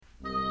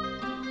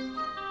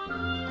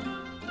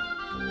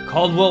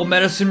Caldwell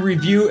Madison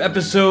Review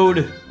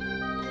episode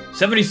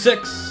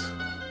 76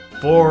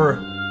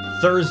 for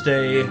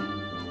Thursday,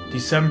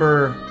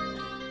 December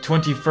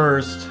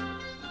 21st,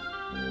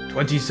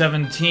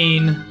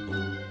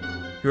 2017.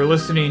 You're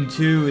listening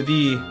to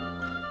the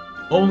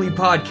only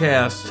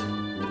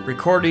podcast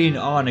recording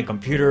on a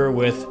computer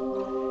with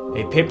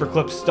a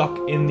paperclip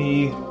stuck in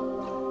the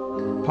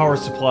power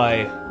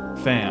supply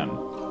fan.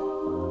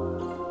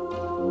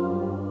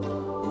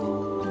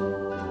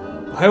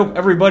 I hope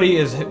everybody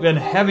has been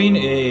having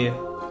a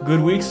good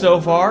week so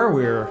far.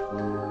 We're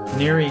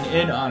nearing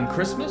in on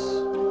Christmas.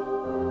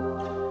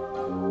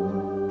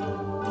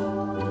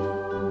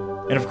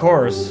 And of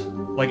course,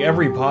 like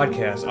every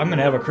podcast, I'm going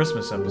to have a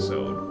Christmas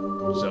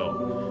episode.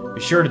 So be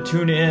sure to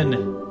tune in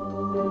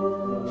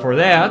for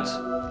that.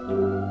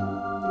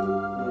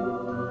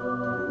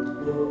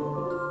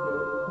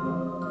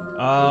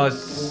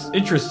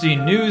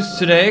 Interesting news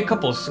today. I'm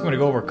going to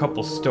go over a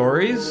couple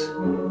stories.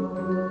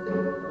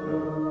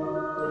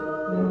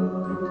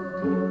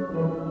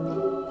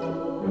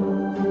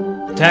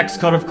 Tax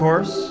cut, of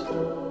course.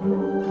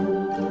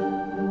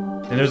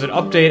 And there's an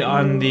update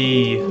on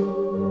the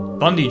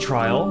Bundy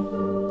trial,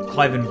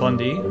 Clive and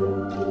Bundy,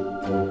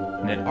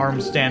 and an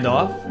armed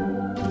standoff.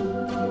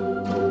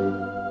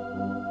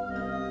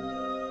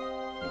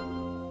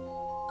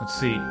 Let's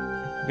see.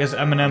 I guess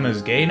Eminem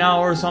is gay now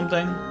or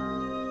something?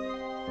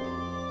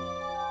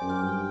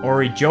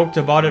 Or he joked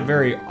about it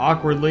very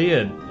awkwardly,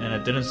 and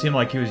it didn't seem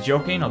like he was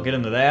joking. I'll get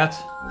into that.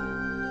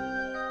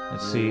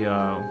 Let's see,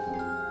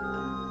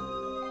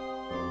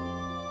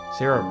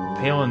 Sarah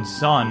Palin's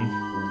son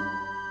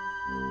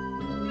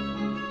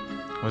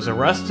was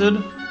arrested.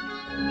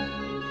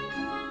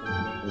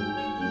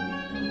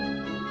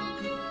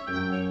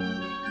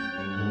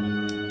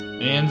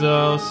 And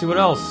let's see what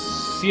else.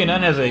 CNN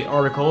has an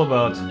article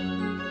about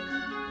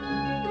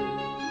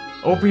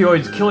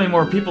opioids killing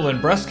more people than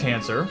breast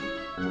cancer.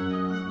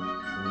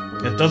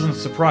 That doesn't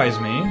surprise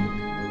me.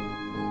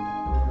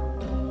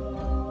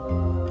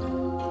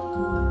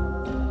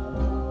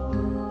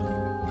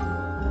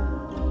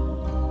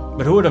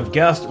 But who would have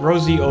guessed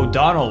Rosie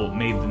O'Donnell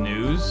made the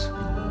news?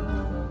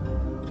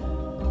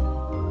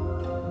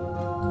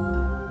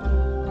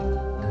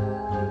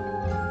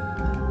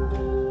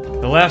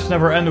 The laughs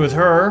never end with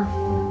her.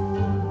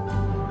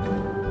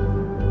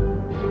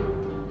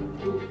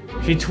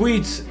 She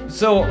tweets,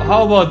 "So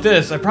how about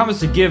this? I promise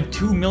to give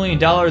 $2 million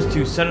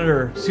to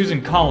Senator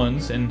Susan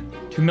Collins and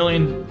 $2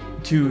 million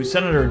to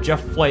Senator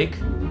Jeff Flake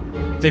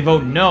if they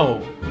vote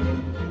no."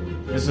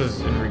 This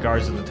is in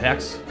regards to the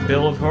tax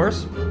bill, of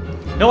course.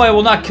 "No, I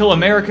will not kill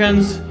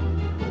Americans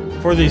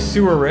for the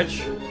sewer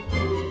rich."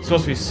 It's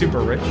supposed to be super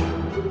rich.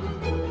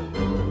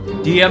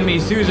 DM me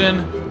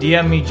Susan,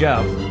 DM me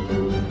Jeff.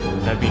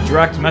 That'd be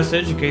direct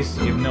message in case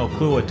you have no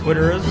clue what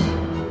Twitter is.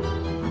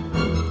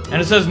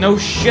 And it says, "No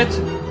shit,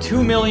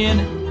 $2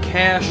 million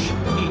cash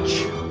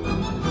each."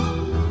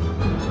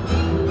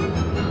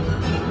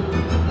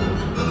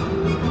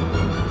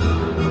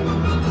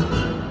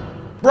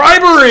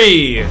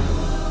 Bribery!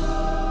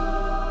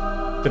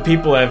 The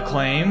people have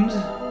claimed.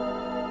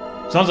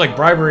 Sounds like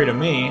bribery to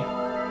me.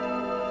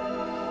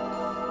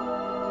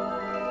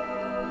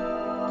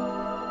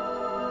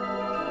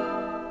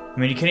 I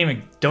mean, you can't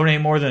even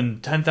donate more than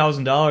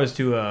 $10,000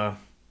 to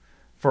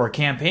for a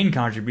campaign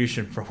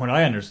contribution, from what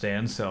I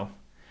understand. So,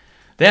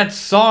 that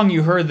song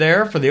you heard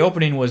there for the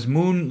opening was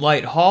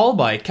 "Moonlight Hall"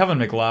 by Kevin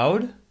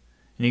MacLeod, and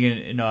you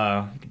can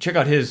check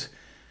out his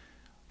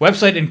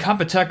website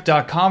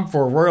incompetech.com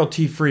for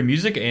royalty-free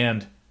music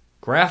and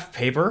graph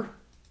paper.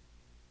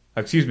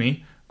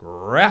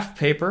 Graph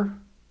paper.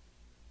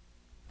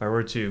 If I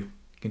were to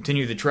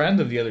continue the trend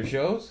of the other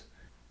shows.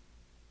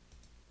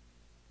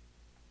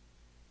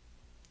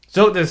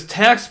 So this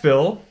tax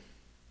bill,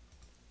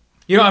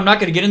 I'm not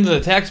going to get into the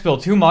tax bill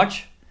too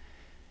much.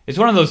 It's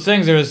one of those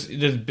things, there's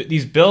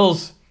these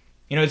bills,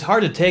 it's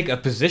hard to take a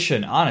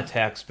position on a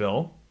tax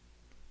bill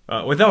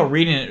without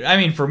reading it. I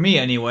mean, for me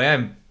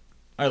anyway,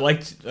 I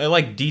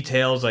like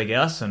details, I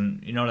guess,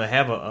 and, to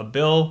have a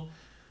bill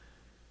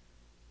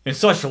in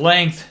such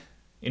length,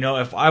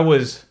 if I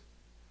was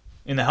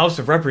in the House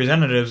of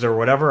Representatives or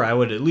whatever, I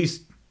would at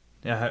least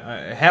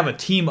have a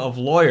team of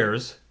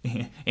lawyers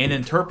and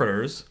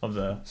interpreters of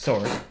the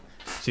sort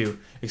to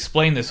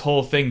explain this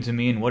whole thing to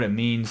me and what it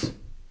means.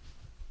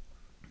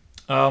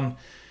 But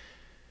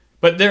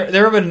there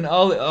have been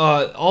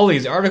all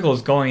these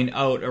articles going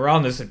out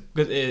around this.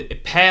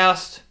 It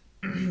passed,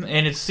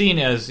 and it's seen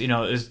as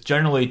as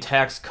generally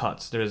tax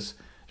cuts. There's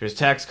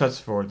tax cuts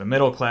for the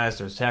middle class.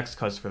 There's tax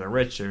cuts for the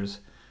rich. There's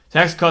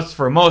tax cuts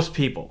for most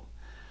people.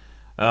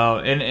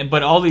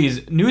 But all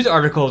these news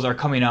articles are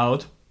coming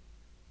out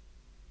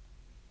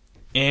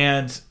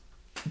and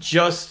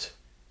just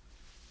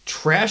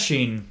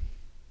trashing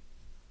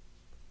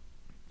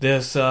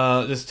this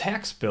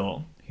tax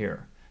bill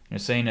here.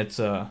 Saying it's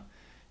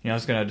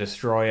it's going to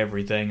destroy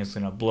everything. It's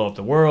going to blow up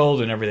the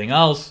world and everything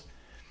else.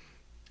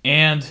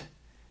 And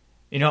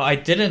I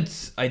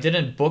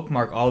didn't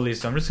bookmark all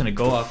these, so I'm just going to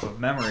go off of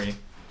memory.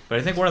 But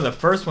I think one of the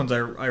first ones I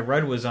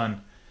read was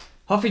on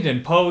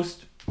Huffington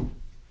Post,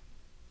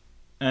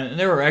 and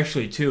there were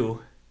actually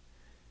two.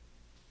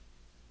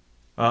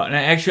 And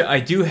I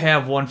do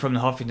have one from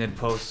the Huffington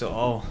Post, so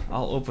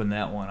I'll open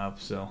that one up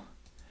so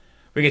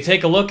we can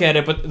take a look at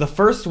it. But the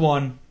first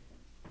one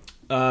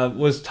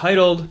was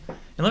titled,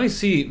 and let me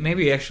see,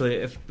 maybe actually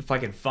if I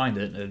can find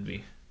it, it'd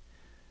be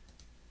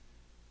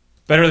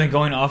better than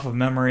going off of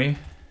memory.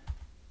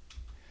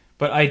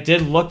 But I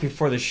did look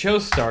before the show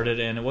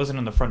started, and it wasn't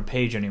on the front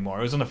page anymore.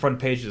 It was on the front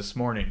page this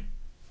morning.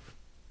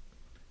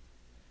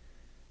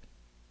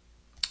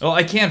 Well,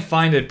 I can't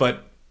find it,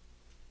 but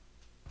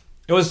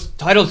it was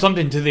titled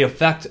something to the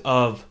effect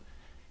of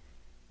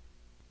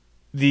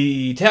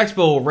the tax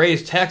bill will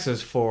raise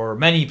taxes for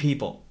many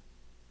people.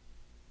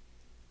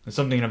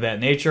 Something of that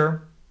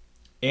nature.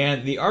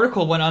 And the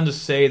article went on to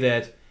say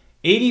that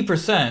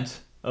 80%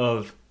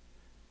 of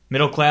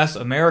middle-class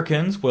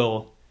Americans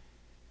will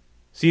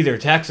see their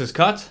taxes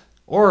cut,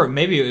 or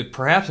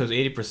perhaps it was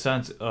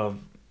 80%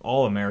 of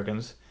all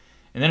Americans.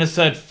 And then it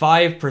said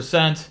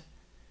 5%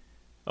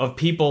 of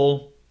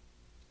people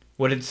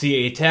would see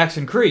a tax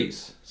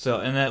increase.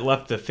 And that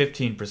left the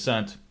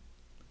 15%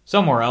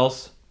 somewhere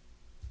else.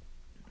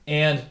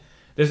 And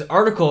this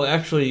article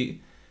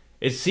actually,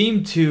 it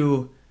seemed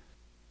to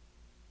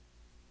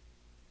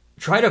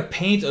try to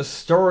paint a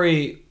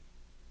story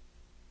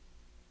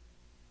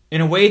in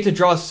a way to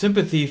draw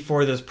sympathy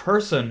for this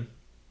person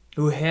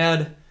in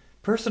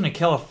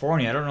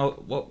California. I don't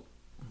know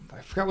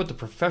I forgot what the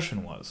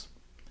profession was.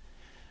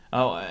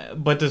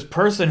 But this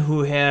person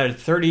who had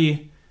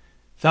 $30,000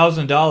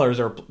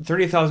 or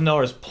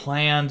 $30,000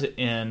 planned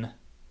in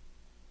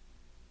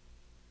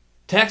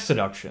tax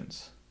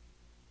deductions,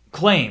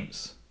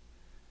 claims.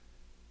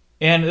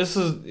 And this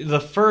is the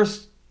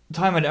first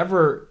time I'd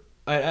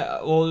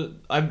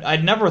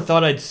never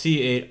thought I'd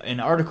see an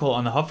article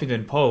on the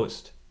Huffington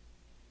Post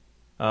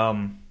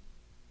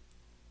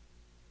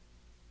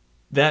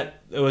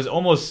that it was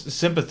almost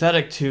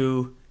sympathetic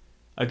to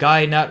a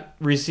guy not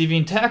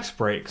receiving tax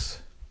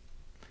breaks.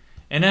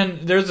 And then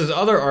there's this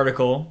other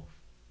article,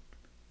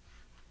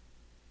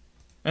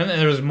 and then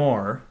there's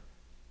more.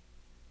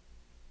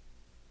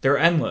 They're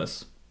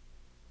endless.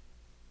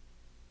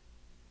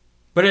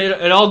 But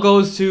it all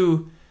goes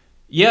to,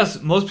 yes,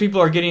 most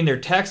people are getting their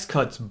tax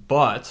cuts,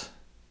 but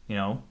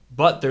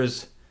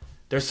there's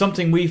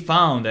something we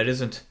found that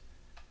isn't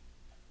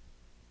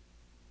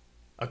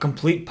a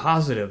complete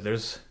positive.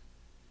 There's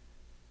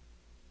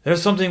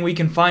something we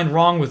can find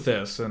wrong with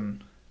this,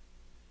 and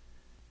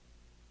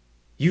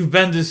you've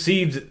been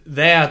deceived,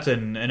 that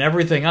and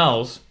everything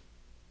else.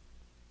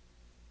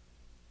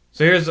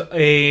 So here's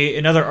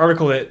another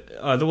article that,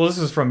 this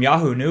is from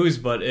Yahoo News,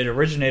 but it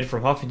originated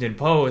from Huffington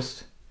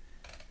Post,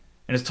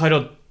 and it's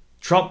titled,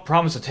 "Trump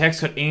Promised a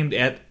Tax Cut Aimed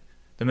at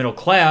the Middle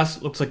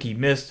Class. Looks like he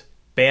missed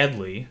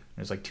badly."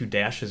 There's like 2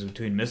 dashes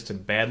between missed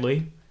and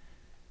badly.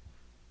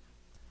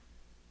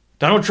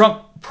 Donald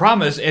Trump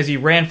promised as he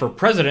ran for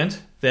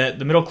president that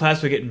the middle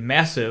class would get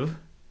massive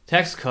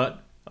tax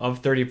cut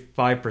of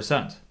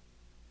 35%.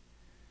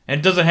 And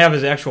it doesn't have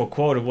his actual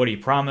quote of what he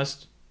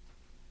promised.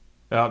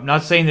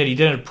 Not saying that he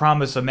didn't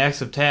promise a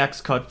massive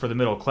tax cut for the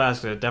middle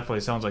class, because it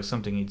definitely sounds like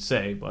something he'd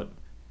say, but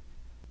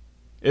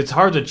it's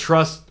hard to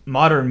trust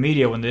modern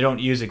media when they don't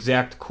use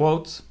exact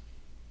quotes,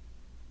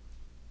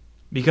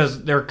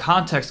 because their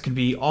context can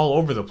be all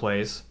over the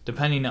place,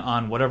 depending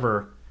on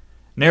whatever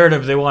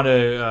narrative they want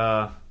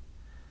to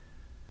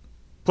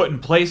put in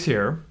place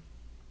here.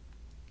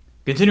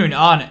 Continuing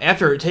on,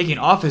 after taking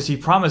office, he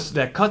promised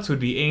that cuts would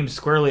be aimed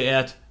squarely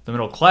at the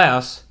middle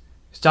class.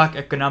 Stock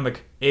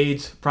economic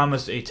aides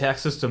promised a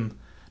tax system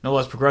no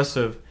less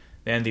progressive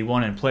than the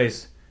one in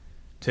place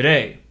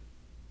today.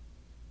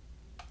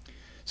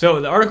 So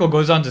the article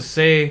goes on to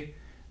say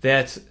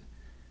that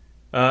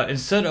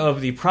instead of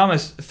the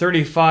promised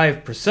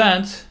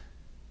 35%,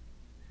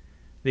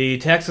 the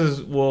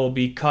taxes will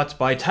be cut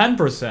by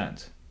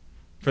 10%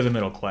 for the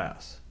middle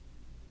class.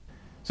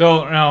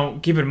 So now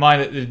keep in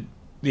mind that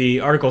the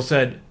article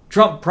said,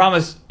 Trump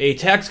promised a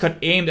tax cut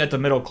aimed at the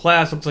middle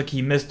class. Looks like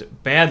he missed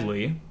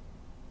badly.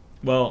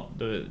 Well,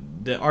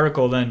 the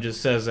article then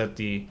just says that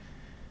the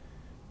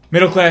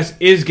middle class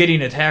is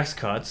getting a tax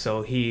cut,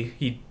 so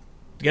he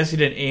guess he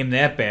didn't aim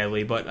that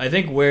badly. But I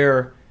think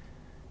the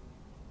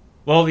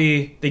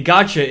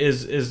gotcha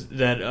is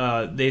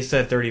that they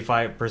said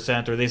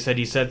 35%, or they said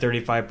he said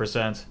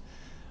 35%,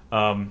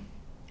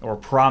 or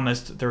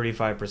promised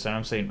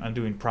 35%. I'm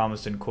doing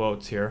promised in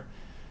quotes here,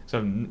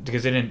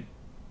 because they didn't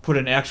put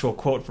an actual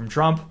quote from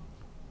Trump.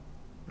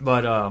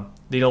 But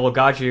the little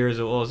gotcha here is,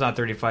 well, it's not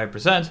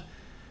 35%.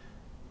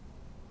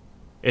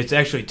 It's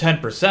actually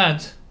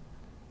 10%.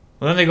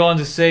 Well, then they go on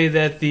to say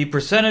that the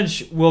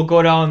percentage will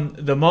go down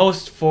the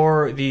most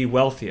for the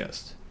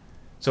wealthiest.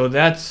 So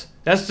that's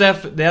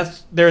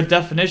their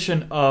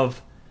definition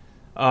of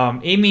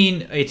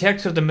aiming a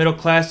tax at the middle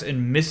class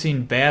and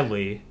missing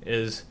badly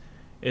is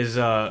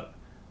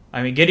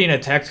getting a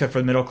tax cut for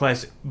the middle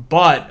class,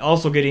 but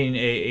also getting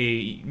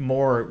a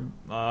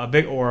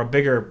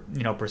bigger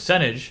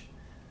percentage,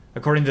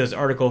 according to this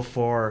article,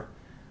 for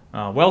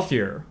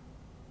wealthier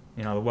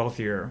the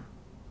wealthier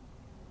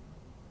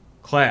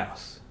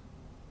class.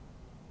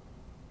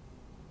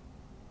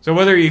 So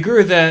whether you agree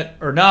with that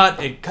or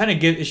not, it kind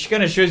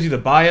of shows you the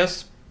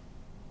bias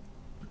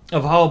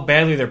of how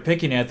badly they're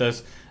picking at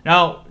this.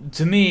 Now,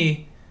 to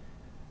me,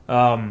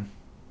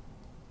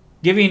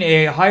 giving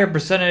a higher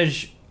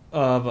percentage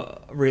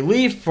of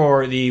relief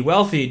for the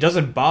wealthy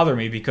doesn't bother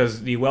me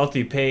because the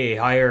wealthy pay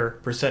a higher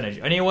percentage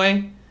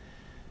anyway.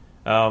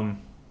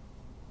 I'm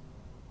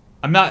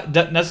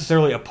not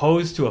necessarily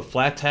opposed to a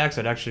flat tax.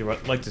 I'd actually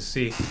like to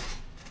see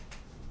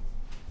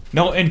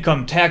no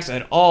income tax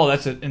at all.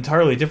 That's an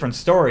entirely different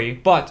story.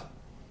 But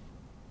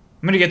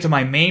I'm going to get to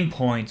my main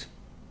point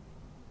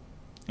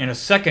in a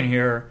second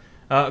here,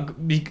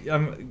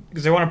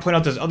 because I want to point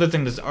out this other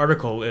thing this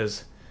article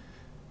is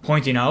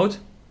pointing out,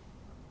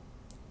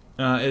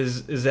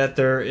 is that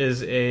there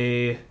is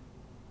a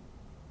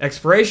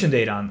expiration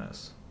date on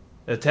this.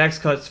 The tax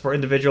cuts for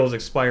individuals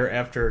expire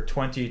after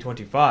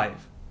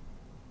 2025.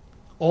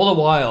 All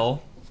the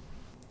while,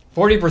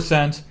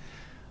 40%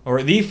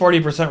 or the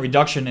 40%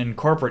 reduction in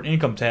corporate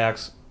income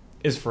tax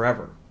is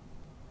forever.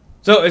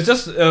 So it's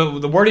just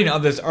the wording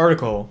of this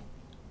article.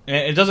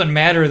 It doesn't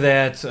matter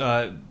that,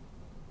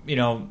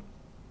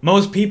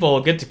 most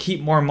people get to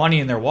keep more money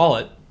in their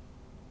wallet,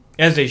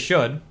 as they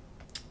should,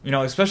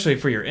 especially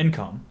for your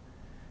income.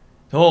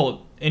 The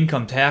whole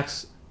income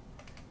tax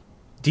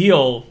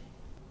deal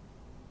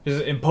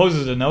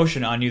imposes the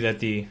notion on you that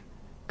the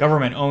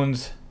government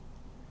owns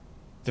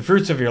the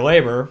fruits of your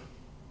labor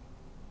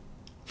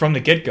from the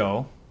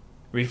get-go,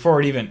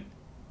 before it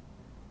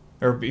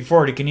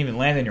can even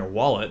land in your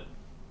wallet,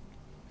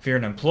 if you're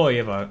an employee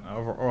of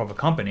a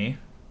company.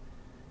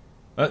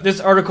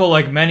 This article,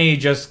 like many, it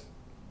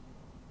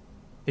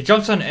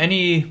jumps on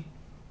any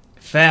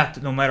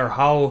fact, no matter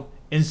how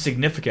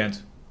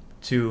insignificant,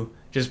 to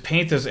just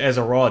paint this as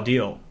a raw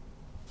deal.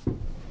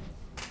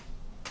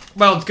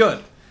 Well, it's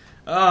good,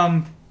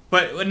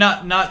 but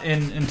not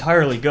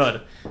entirely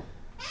good.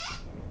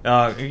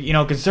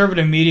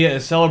 Conservative media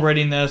is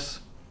celebrating this,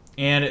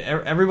 and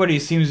everybody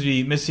seems to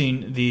be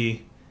missing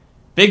the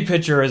big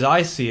picture, as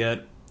I see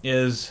it,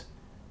 is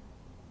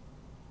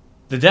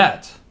the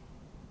debt.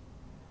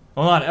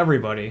 Well, not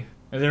everybody.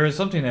 There is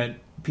something that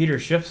Peter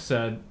Schiff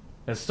said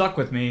that stuck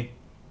with me,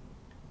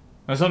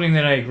 or something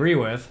that I agree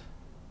with,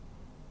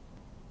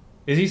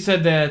 is he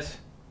said that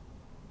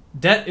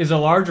debt is a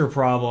larger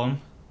problem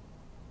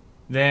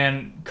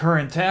than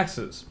current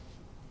taxes.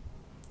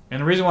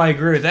 And the reason why I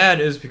agree with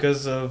that is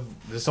because of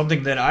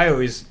something that I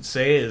always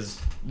say is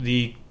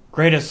the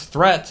greatest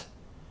threat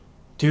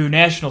to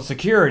national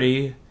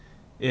security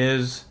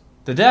is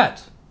the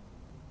debt.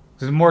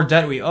 Because the more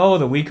debt we owe,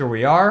 the weaker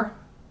we are,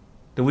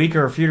 the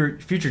weaker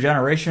future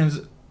generations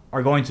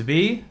are going to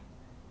be.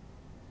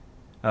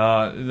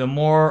 The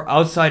more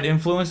outside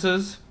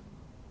influences,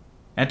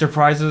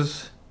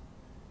 enterprises,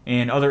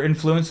 and other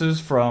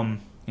influences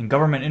and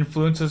government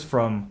influences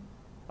from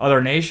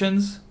other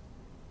nations,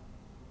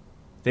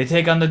 they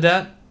take on the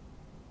debt.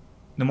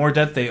 The more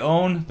debt they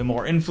own, the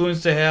more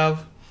influence they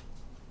have.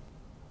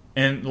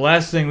 And the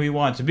last thing we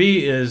want to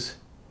be is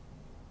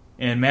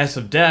in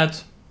massive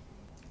debt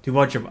to a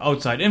bunch of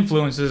outside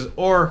influences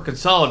or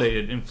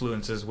consolidated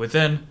influences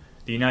within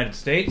the United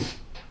States.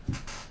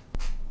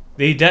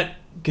 The debt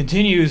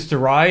continues to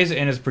rise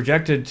and is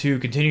projected to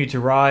continue to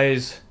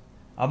rise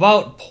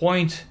about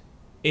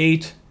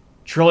 $0.8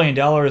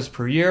 trillion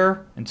per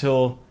year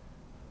until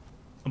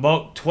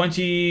about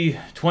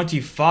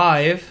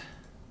 2025,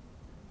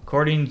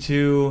 according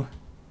to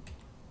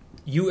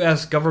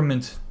U.S.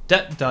 government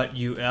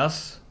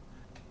debt.us,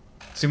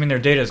 assuming their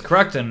data is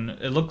correct, and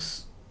it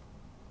looks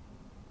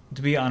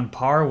to be on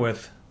par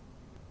with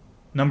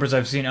numbers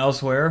I've seen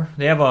elsewhere.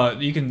 They have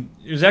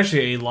there's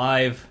actually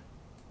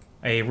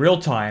a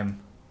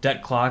real-time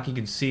debt clock you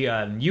can see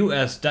on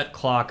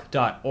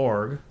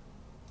usdebtclock.org.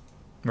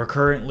 We're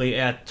currently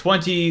at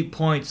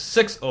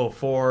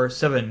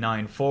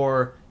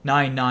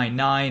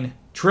 20.604794999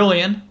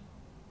 trillion.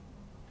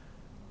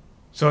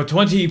 So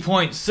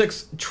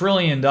 $20.6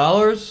 trillion.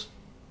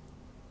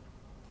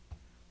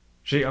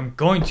 Actually, I'm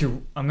going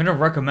to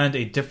recommend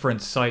a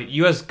different site,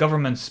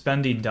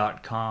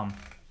 usgovernmentspending.com.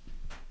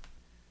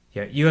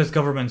 Yeah,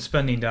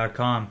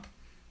 usgovernmentspending.com.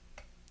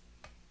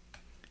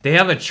 They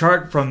have a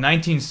chart from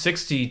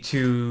 1960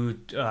 to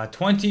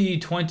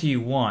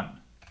 2021.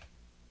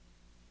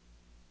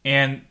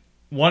 And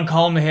one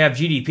column they have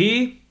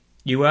GDP,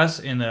 U.S.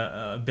 in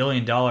the $1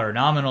 billion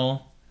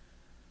nominal,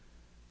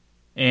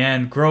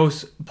 and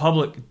gross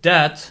public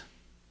debt,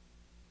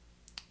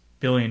 $1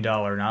 billion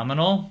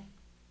nominal,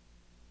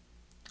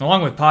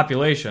 along with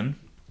population.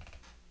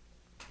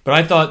 But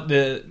I thought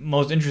the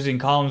most interesting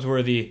columns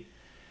were the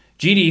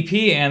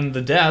GDP and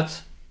the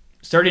debt,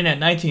 starting at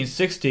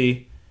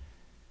 1960.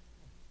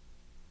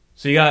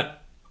 So you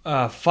got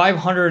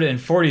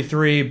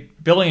 $543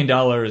 billion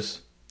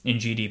in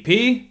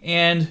GDP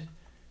and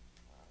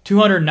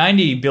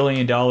 $290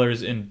 billion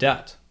in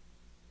debt.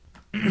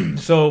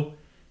 So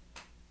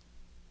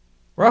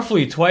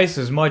roughly twice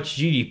as much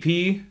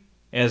GDP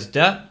as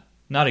debt,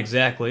 not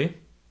exactly.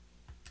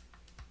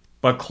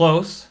 but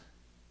close.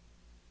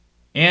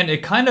 And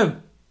it kind of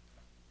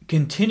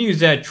continues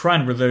that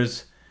trend where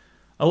there's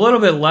a little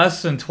bit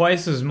less than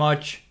twice as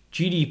much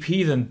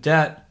GDP than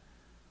debt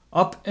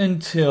up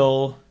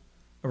until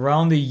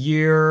around the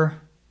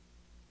year,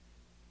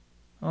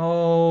 maybe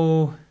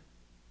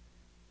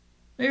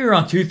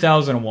around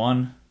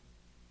 2001,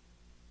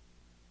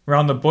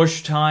 around the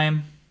Bush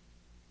time.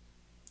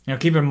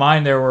 Keep in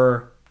mind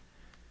there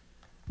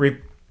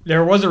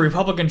was a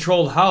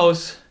Republican-controlled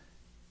House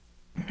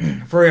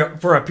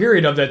for a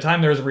period of that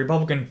time. There was a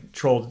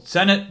Republican-controlled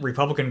Senate,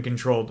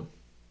 Republican-controlled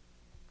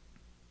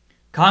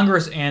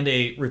Congress, and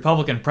a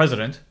Republican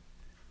president.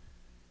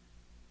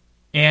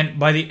 And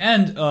by the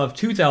end of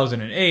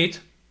 2008,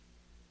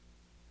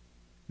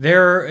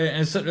 there,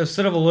 instead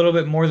of a little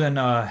bit more than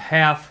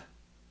half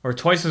or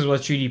twice as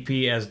much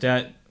GDP as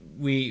debt,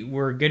 we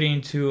were getting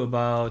to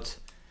about,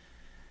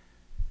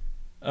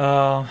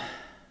 our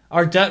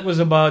debt was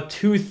about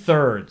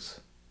 2/3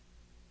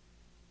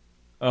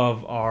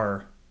 of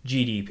our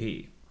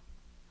GDP.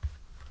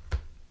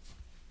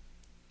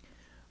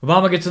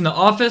 Obama gets into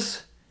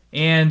office,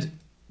 and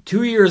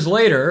 2 years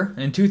later,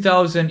 in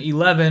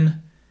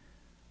 2011,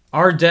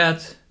 our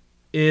debt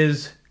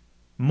is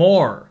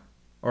more,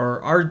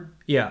 or our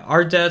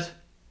debt,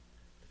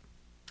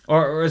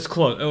 or it's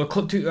close.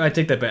 I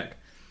take that back.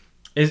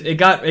 It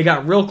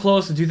got real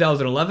close in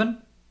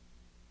 2011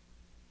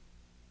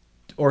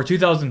 or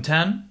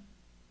 2010,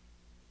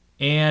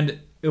 and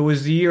it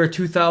was the year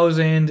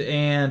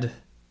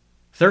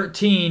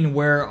 2013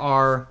 where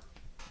our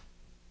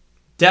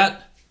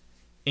debt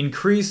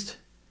increased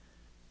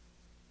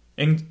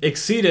and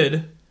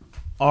exceeded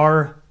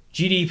our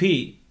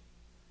GDP,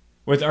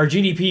 with our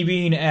GDP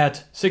being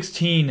at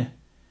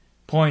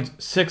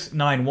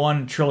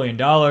 $16.691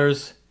 trillion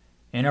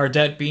and our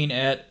debt being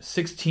at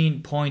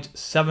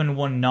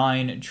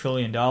 $16.719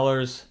 trillion.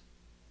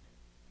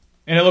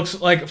 And it looks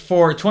like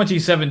for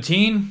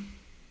 2017,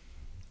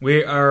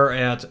 we are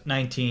at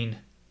 $19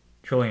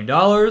 trillion,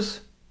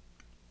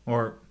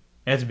 or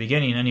at the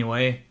beginning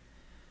anyway.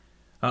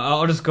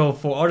 I'll just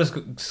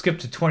skip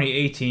to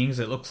 2018 because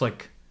it looks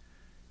like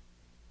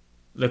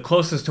the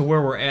closest to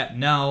where we're at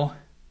now,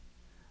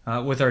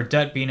 with our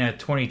debt being at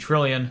 20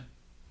 trillion.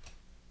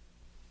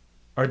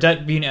 Our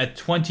debt being at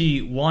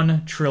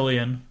 21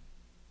 trillion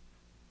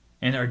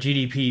and our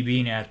GDP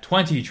being at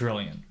 20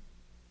 trillion.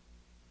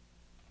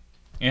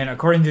 And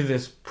according to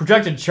this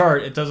projected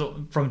chart, it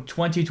doesn't, from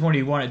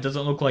 2021, it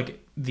doesn't look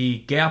like the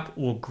gap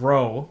will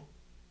grow.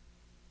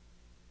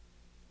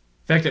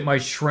 In fact, it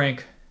might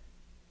shrink,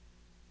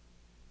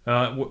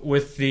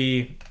 with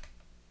the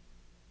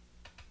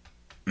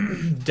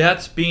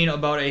debts being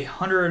about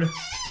 100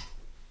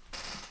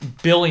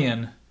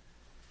 billion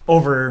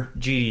over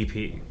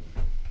GDP.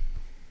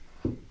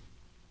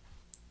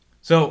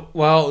 So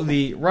while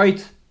the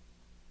right,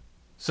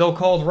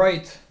 so-called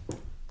right,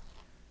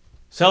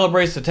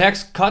 celebrates the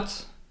tax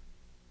cuts,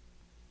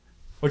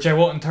 which I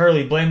won't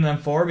entirely blame them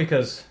for,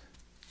 because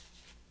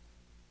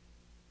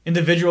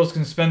individuals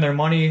can spend their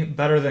money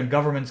better than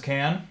governments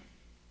can.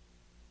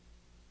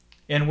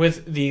 And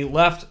with the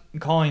left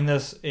calling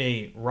this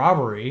a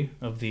robbery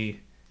of the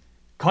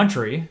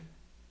country,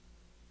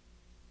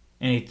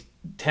 and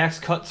tax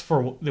cuts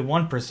for the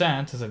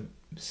 1%, as I've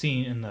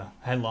seen in the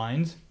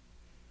headlines,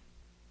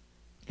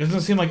 it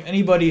doesn't seem like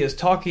anybody is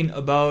talking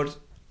about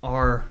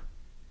our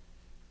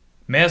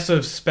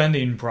massive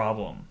spending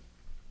problem.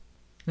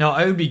 Now,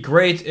 it would be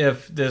great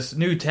if this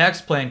new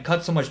tax plan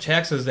cut so much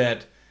taxes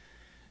that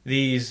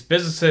these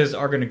businesses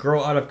are going to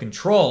grow out of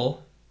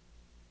control,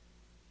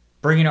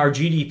 bringing our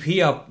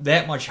GDP up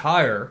that much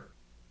higher.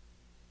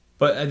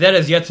 But that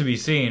is yet to be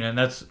seen, and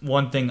that's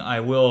one thing I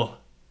will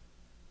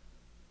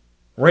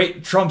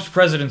rate Trump's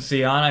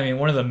presidency on. I mean,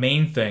 one of the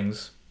main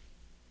things,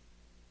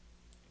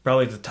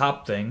 probably the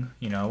top thing,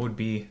 would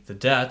be the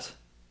debt.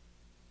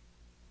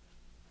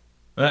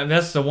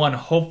 That's the one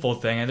hopeful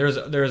thing, and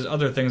there's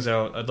other things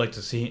that I'd like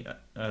to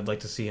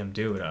see him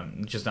do, but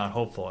I'm just not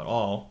hopeful at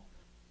all.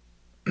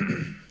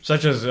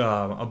 Such as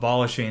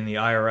abolishing the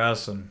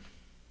IRS and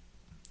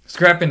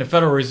scrapping the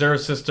Federal Reserve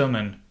System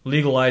and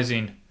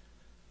legalizing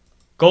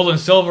gold and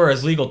silver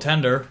as legal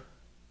tender.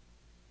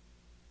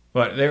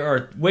 But there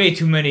are way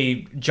too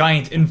many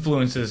giant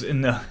influences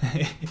in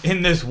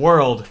this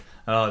world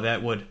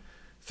that would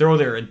throw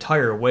their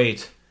entire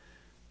weight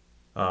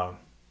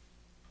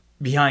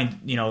behind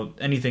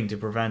anything to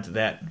prevent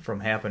that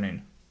from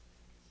happening.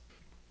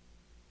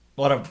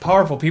 A lot of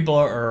powerful people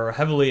are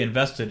heavily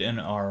invested in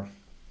our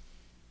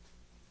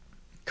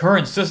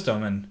current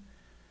system, and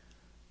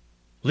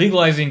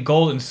legalizing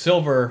gold and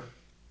silver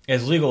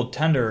as legal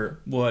tender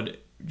would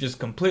just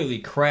completely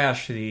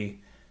crash the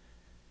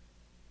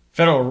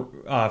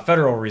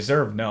Federal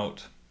Reserve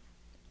note,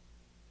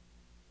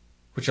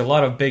 which a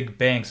lot of big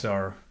banks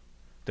are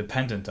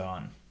dependent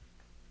on.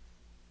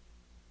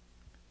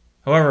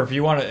 However, if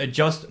you want to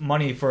adjust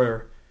money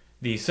for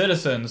the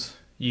citizens,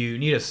 you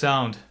need a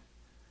sound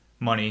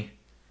money,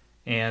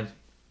 and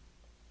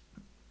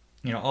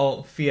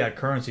all fiat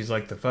currencies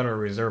like the Federal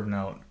Reserve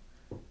note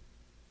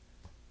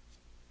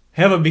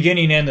have a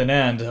beginning and an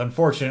end,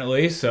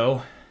 unfortunately.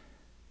 So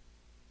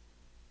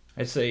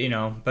I'd say,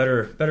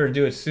 better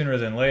do it sooner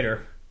than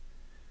later.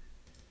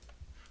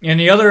 And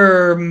the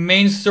other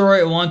main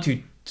story I want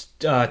to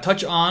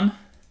touch on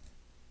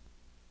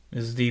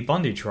is the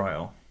Bundy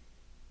trial.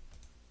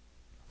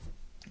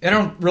 I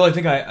don't really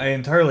think I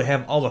entirely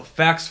have all the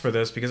facts for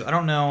this because I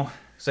don't know.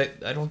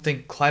 I don't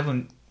think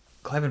Cliven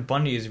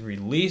Bundy is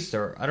released,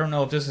 or I don't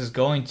know if this is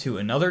going to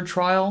another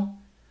trial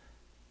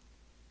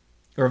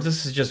or if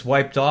this is just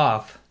wiped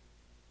off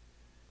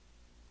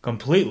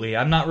completely.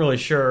 I'm not really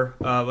sure.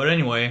 But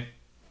anyway,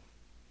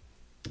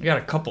 I got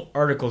a couple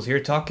articles here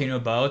talking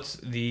about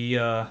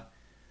the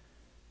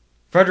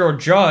federal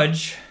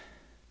judge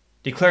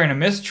declaring a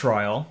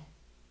mistrial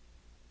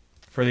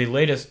for the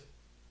latest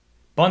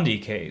Bundy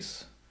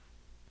case.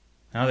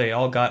 Now they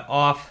all got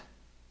off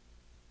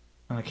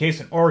on the case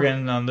in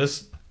Oregon.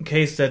 This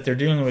case that they're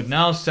dealing with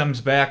now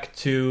stems back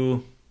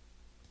to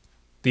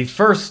the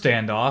first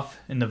standoff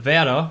in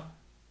Nevada.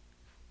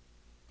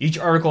 Each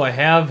article I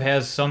have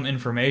has some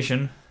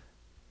information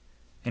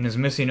and is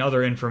missing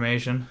other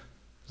information.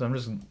 So I'm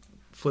just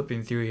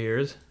flipping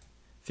through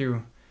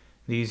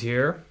these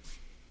here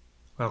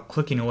while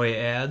clicking away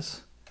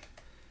ads.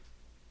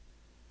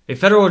 A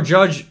federal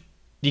judge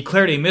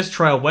declared a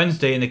mistrial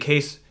Wednesday in the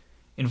case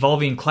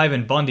involving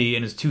Cliven Bundy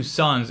and his two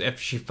sons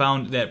after she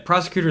found that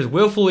prosecutors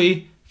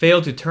willfully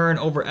failed to turn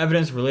over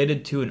evidence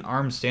related to an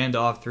armed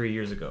standoff 3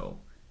 years ago.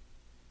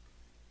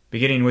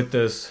 Beginning with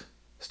this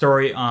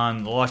story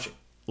on the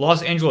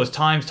Los Angeles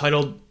Times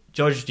titled,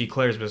 "Judge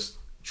Declares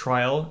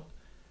Mistrial."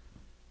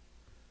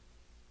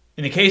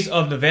 In the case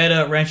of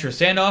Nevada rancher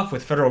standoff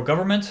with federal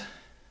government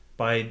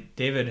by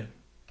David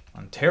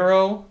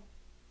Montero.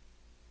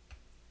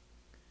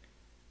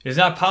 It is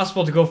not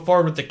possible to go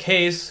forward with the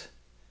case,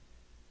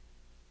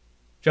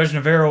 Judge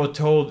Navarro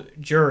told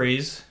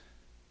jurors,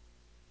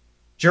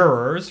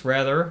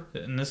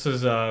 and this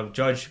is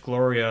Judge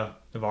Gloria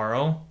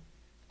Navarro,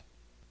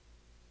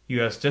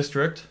 U.S.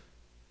 District.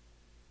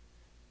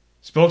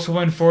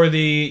 Spokeswoman for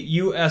the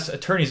U.S.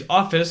 Attorney's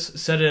Office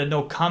said it had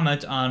no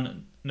comment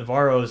on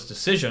Navarro's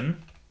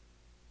decision.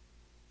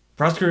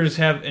 Prosecutors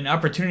have an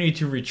opportunity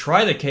to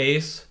retry the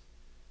case,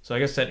 so I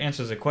guess that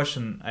answers the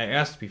question I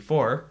asked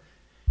before.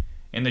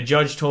 And the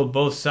judge told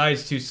both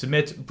sides to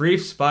submit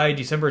briefs by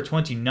December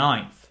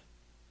 29th.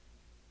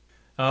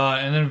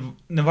 And then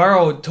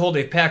Navarro told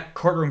a packed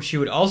courtroom she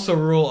would also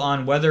rule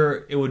on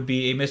whether it would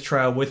be a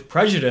mistrial with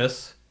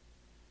prejudice.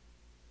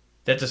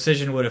 That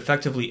decision would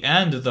effectively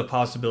end the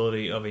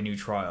possibility of a new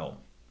trial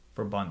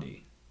for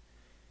Bundy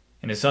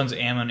and his sons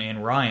Ammon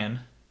and Ryan,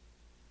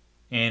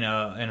 and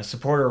a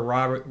supporter,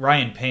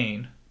 Ryan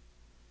Payne,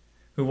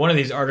 who one of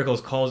these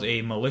articles calls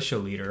a militia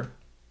leader.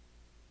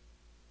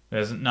 That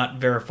is not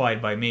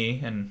verified by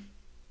me, and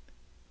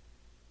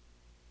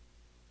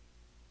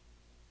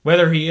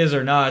whether he is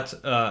or not,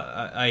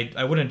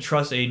 I wouldn't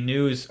trust a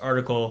news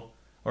article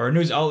or a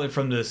news outlet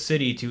from the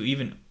city to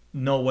even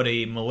know what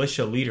a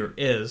militia leader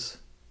is.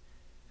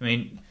 I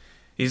mean,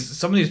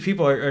 some of these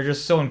people are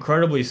just so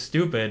incredibly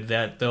stupid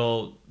that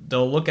they'll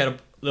look up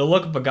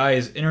a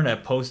guy's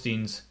internet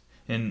postings,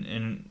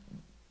 and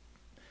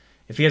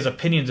if he has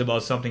opinions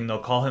about something, they'll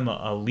call him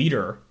a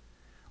leader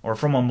or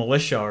from a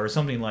militia or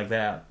something like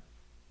that.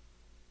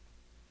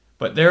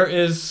 But there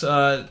is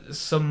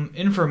some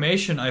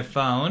information I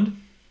found.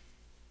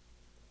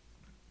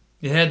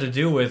 It had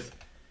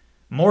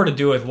more to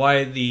do with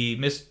why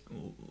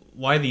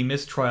the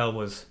mistrial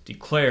was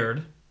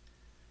declared.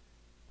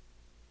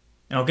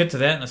 And I'll get to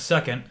that in a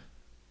second.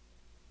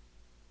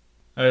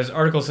 This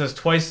article says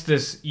twice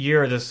this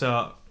year, this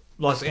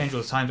Los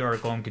Angeles Times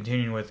article I'm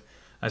continuing with,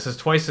 says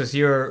twice this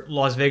year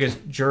Las Vegas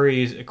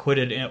juries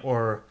acquitted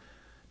or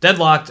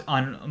deadlocked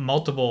on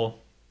multiple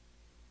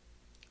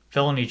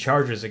felony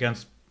charges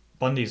against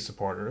Bundy's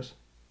supporters.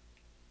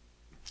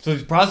 So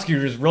these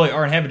prosecutors really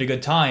aren't having a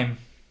good time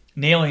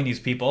nailing these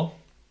people.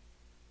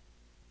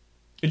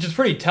 It's just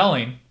pretty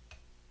telling.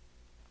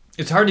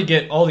 It's hard to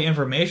get all the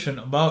information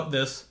about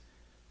this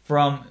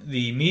from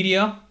the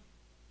media,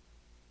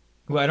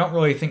 who I don't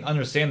really think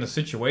understand the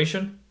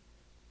situation.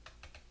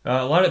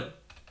 A lot of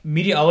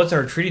media outlets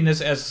are treating this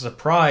as a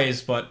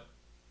surprise, but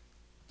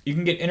you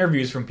can get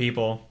interviews from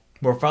people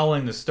who are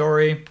following the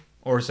story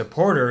or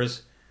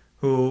supporters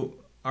who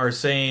are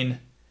saying,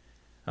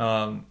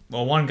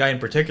 one guy in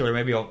particular,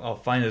 maybe I'll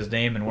find his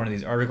name in one of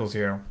these articles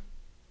here.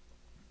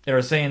 They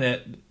were saying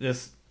that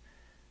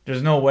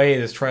there's no way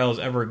this trial is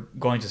ever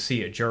going to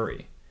see a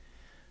jury,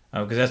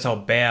 because that's how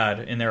bad,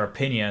 in their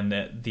opinion,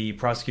 that the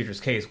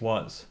prosecutor's case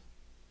was.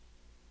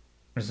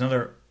 There's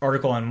another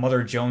article on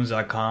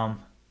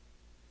MotherJones.com.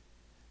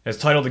 It's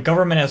titled, "The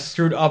Government Has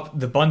Screwed Up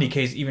the Bundy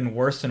Case Even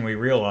Worse Than We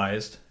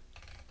Realized,"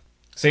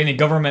 saying the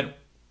government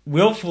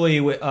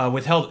willfully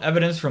withheld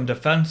evidence from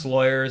defense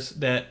lawyers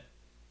that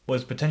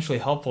was potentially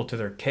helpful to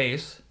their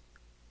case.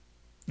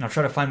 And I'll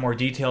try to find more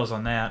details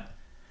on that.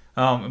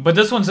 But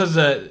this one says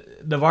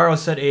that Navarro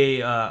set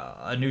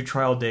a new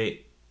trial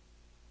date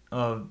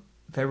of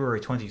February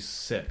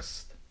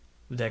 26th.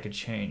 That could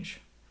change.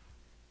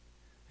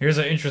 Here's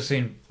an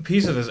interesting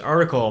piece of this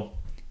article.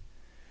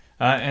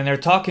 And they're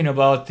talking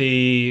about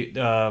the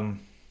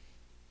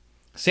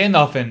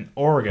standoff in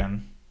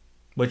Oregon,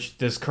 which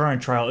this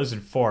current trial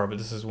isn't for, but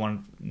this is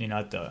one,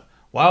 at the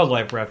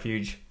wildlife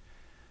refuge.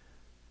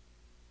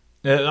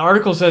 The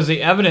article says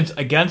the evidence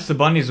against the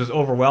Bundys was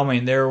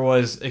overwhelming. There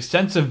was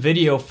extensive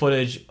video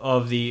footage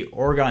of the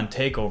Oregon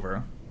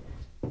takeover,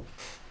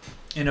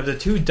 and of the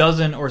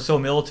 24 or so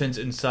militants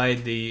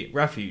inside the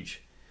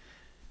refuge,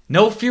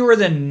 no fewer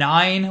than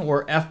 9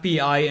 were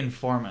FBI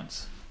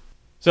informants.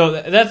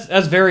 So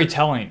that's very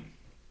telling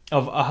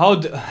of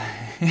how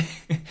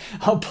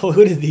how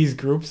polluted these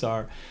groups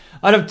are.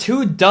 Out of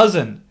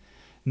 24,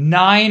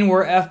 9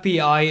 were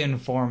FBI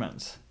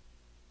informants.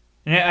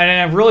 And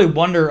I really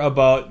wonder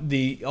about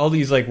all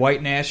these like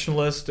white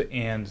nationalists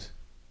and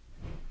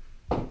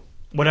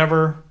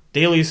whatever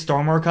Daily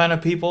Stormer kind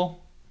of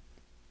people,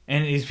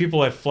 and these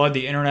people that flood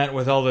the internet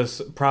with all this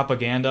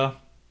propaganda.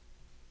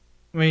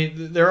 I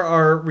mean, there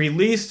are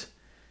released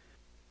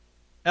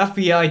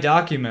FBI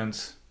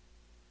documents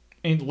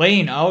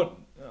laying out,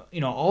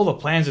 all the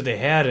plans that they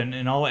had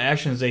and all the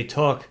actions they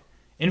took,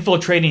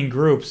 infiltrating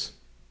groups,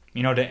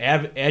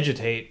 to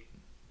agitate.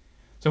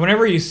 So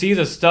whenever you see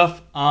the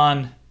stuff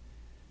on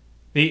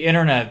the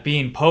internet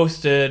being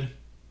posted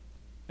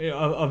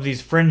of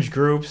these fringe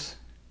groups,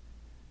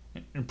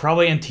 and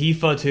probably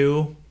Antifa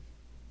too,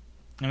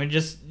 I mean,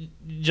 just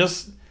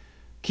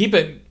keep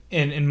it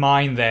in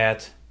mind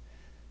that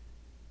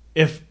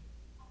if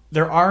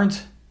there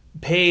aren't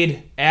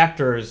paid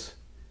actors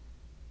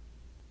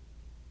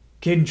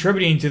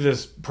contributing to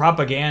this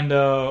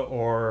propaganda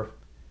or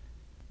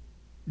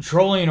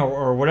trolling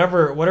or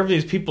whatever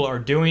these people are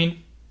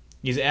doing,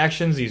 these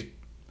actions, these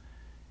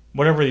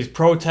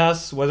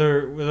protests,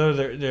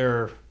 whether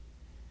they're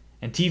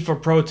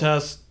Antifa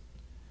protests,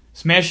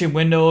 smashing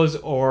windows,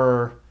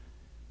 or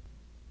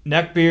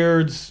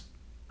neckbeards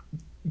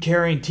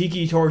carrying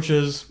tiki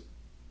torches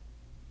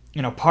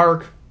in a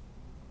park,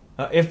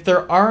 if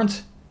there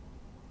aren't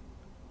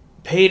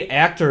paid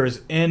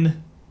actors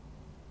in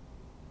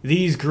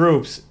these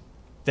groups,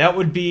 that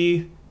would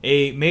be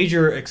a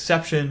major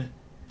exception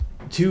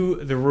to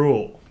the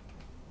rule.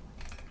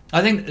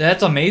 I think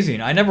that's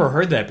amazing. I never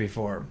heard that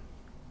before.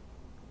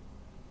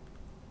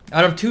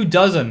 Out of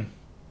 24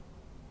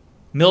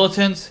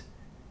 militants,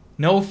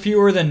 no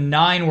fewer than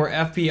 9 were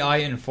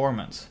FBI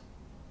informants.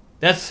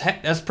 That's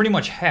pretty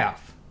much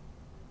half.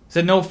 It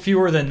said no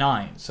fewer than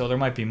 9, so there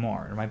might be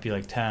more. There might be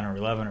like 10 or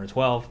 11 or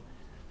 12.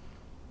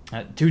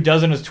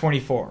 24 is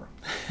 24.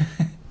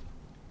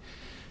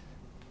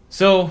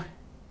 So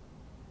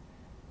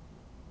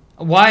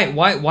why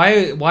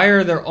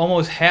are there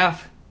almost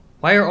half?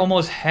 Why are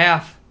almost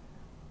half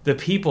the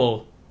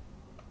people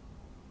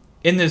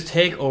in this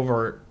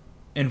takeover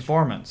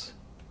informants?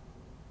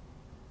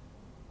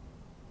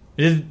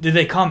 Did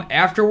they come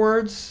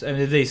afterwards? And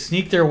did they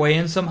sneak their way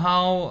in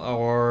somehow,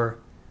 or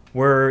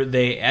were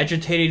they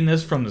agitating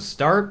this from the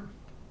start?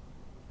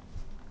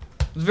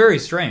 It's very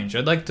strange.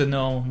 I'd like to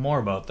know more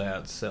about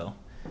that. So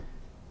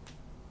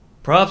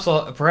perhaps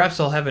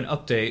I'll have an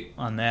update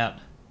on that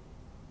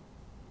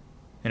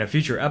in a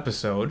future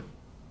episode.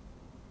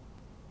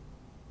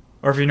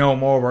 Or if you know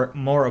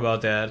more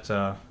about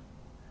that,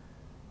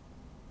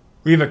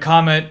 leave a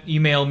comment,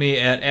 email me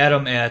at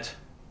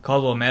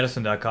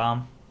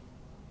adam@caldwellmadison.com.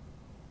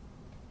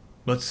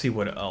 Let's see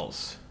what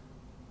else.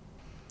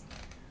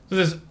 So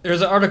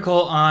there's an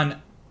article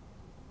on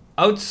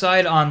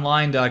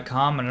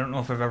outsideonline.com, and I don't know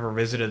if I've ever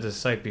visited this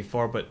site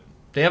before, but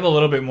they have a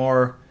little bit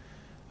more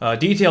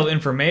detailed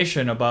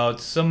information about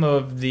some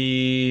of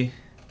the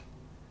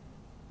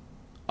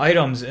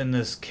items in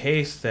this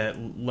case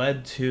that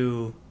led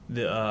to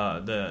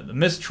the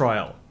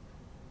mistrial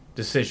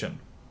decision.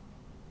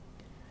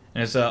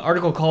 And it's an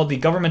article called "The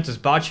Government is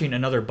Botching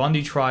Another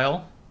Bundy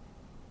Trial."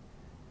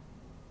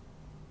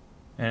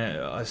 And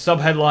a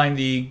subheadline: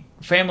 "The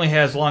family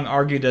has long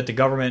argued that the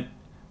government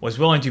was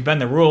willing to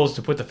bend the rules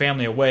to put the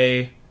family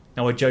away.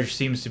 Now a judge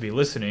seems to be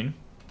listening."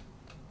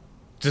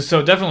 Just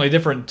so definitely a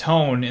different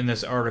tone in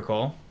this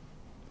article.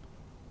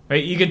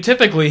 Right? You can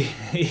typically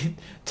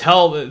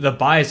tell the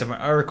bias of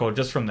an article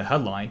just from the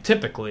headline.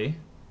 Typically,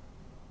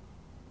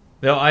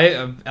 though,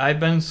 I've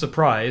been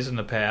surprised in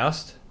the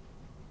past.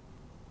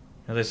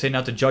 They say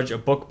not to judge a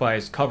book by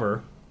its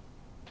cover.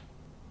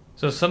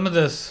 So some of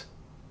this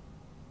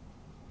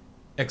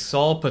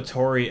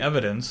exculpatory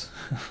evidence,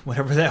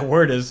 whatever that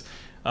word is,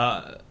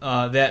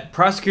 that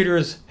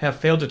prosecutors have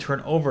failed to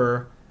turn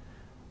over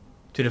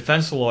to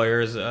defense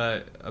lawyers,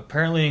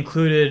 apparently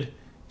included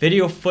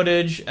video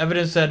footage,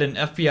 evidence that an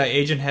FBI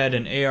agent had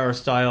an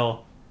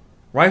AR-style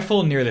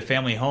rifle near the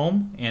family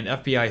home, and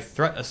FBI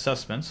threat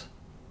assessments,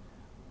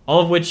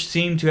 all of which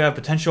seem to have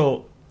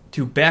potential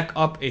to back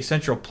up a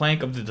central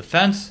plank of the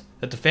defense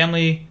that the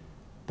family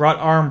brought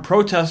armed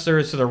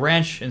protesters to the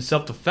ranch in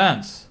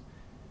self-defense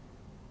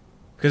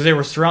because they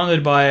were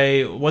surrounded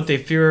by what they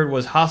feared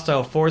was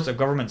hostile force of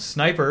government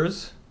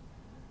snipers.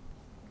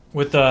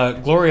 with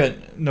Gloria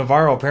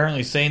Navarro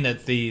apparently saying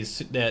that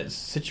that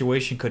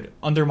situation could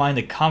undermine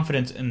the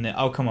confidence in the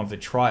outcome of the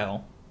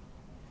trial.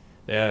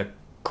 The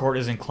court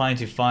is inclined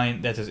to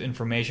find that this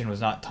information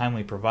was not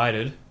timely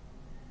provided.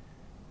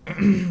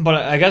 But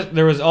I guess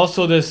there was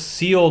also this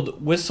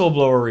sealed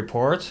whistleblower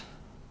report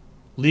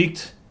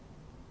leaked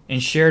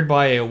and shared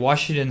by a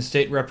Washington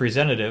state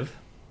representative.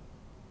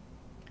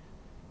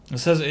 It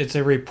says it's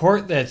a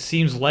report that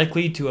seems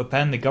likely to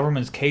upend the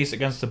government's case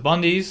against the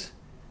Bundys.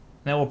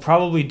 That will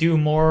probably do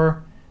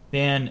more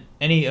than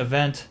any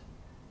event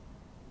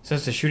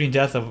since the shooting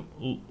death of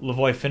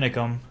Lavoy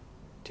Finicum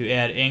to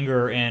add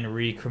anger and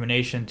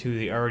recrimination to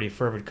the already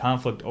fervent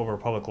conflict over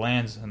public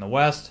lands in the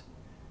West.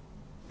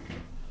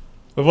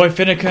 Lavoy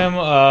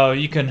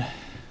Finicum,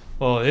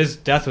 his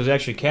death was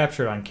actually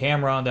captured on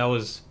camera. That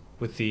was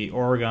with the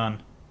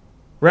Oregon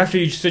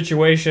refuge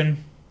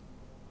situation.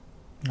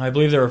 I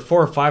believe there were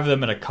 4 or 5 of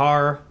them in a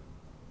car,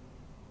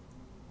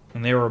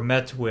 and they were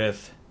met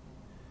with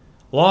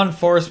law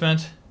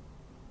enforcement.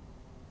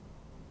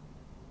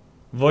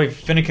 Lavoy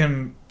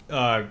Finicum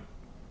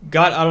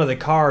got out of the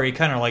car. He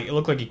it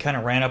looked like he kind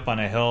of ran up on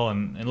a hill,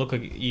 and it looked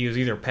like he was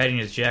either patting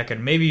his jacket,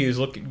 maybe he was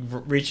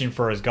reaching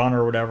for his gun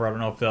or whatever. I don't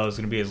know if that was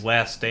going to be his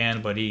last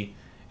stand, but he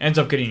ends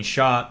up getting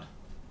shot.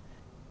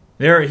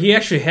 He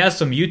actually has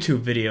some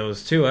YouTube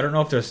videos too. I don't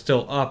know if they're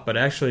still up, but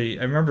actually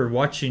I remember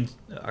watching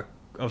a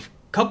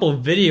couple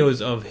of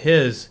videos of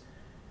his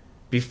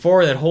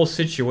before that whole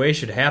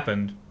situation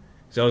happened.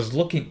 So I was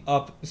looking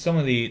up some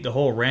of the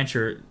whole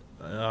rancher.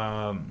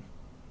 I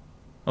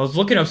was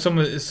looking up some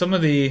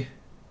of the.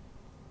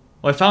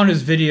 Well, I found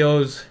his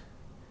videos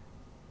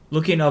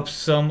looking up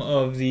some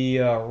of the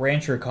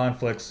rancher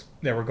conflicts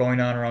that were going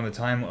on around the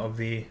time of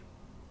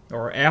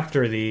or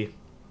after the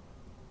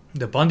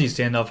Bundy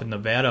standoff in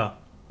Nevada,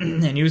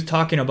 and he was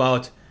talking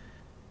about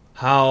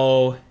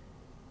how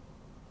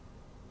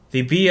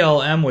the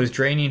BLM was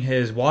draining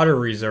his water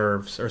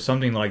reserves or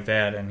something like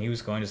that, and he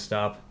was going to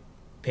stop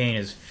paying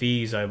his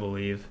fees, I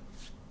believe.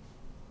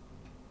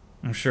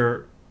 I'm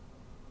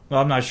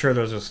not sure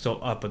those are still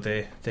up, but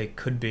they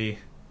could be.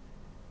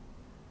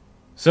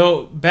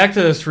 So, back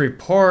to this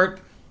report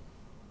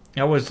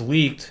that was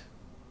leaked.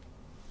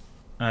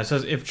 It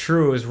says, if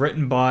true, it was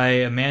written by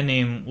a man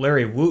named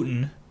Larry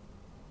Wooten,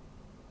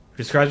 who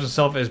describes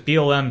himself as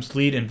BLM's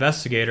lead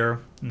investigator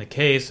in the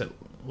case that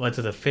led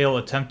to the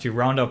failed attempt to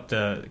round up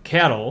the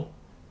cattle,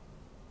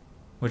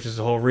 which is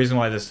the whole reason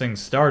why this thing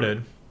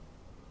started,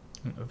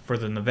 for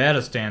the Nevada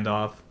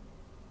standoff.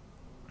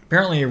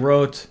 Apparently he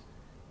wrote,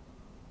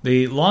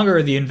 the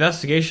longer the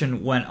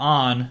investigation went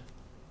on,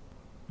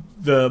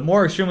 the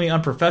more extremely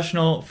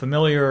unprofessional,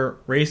 familiar,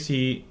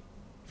 racy,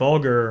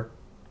 vulgar,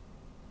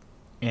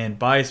 and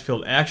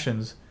bias-filled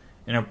actions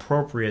and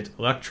inappropriate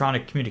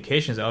electronic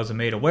communications I was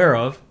made aware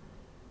of,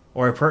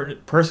 or I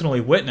personally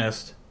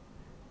witnessed.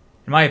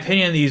 In my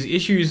opinion, these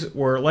issues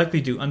were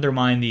likely to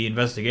undermine the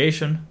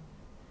investigation,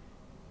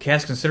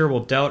 cast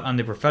considerable doubt on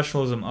the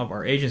professionalism of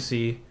our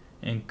agency,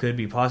 and could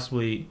be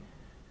possibly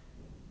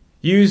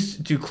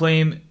used to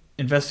claim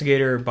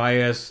investigator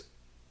bias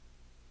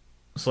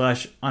 /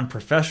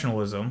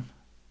 unprofessionalism.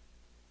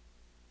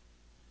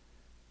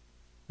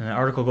 And the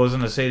article goes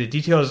on to say the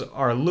details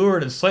are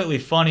lurid and slightly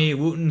funny.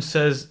 Wooten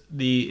says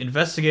the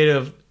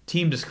investigative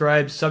team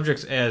describes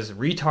subjects as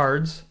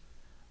retards,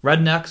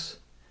 rednecks,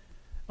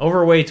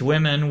 overweight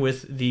women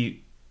with the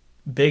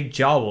big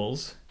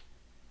jowls,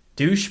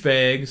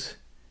 douchebags,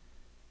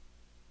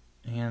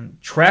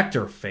 and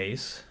tractor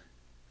face.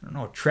 I don't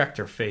know what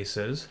tractor face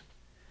is,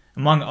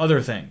 among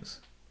other things.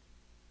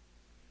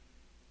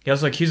 He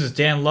also accuses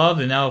Dan Love,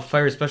 the now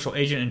fired special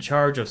agent in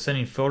charge of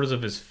sending photos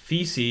of his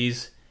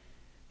feces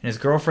and his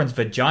girlfriend's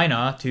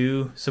vagina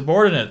to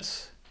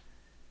subordinates,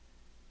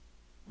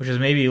 which is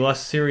maybe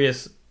less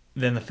serious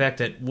than the fact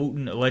that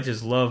Wooten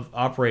alleges Love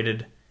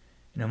operated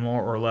in a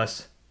more or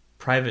less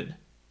private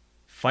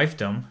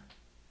fiefdom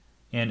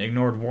and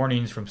ignored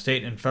warnings from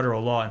state and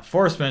federal law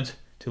enforcement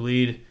to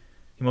lead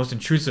the most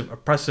intrusive,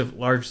 oppressive,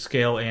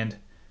 large-scale, and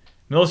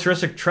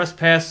militaristic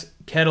trespass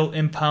cattle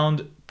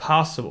impound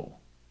possible.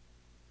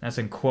 That's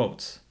in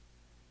quotes.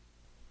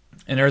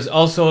 And there's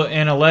also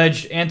an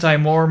alleged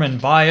anti-Mormon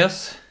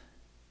bias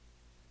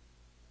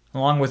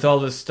along with all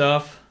this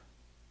stuff.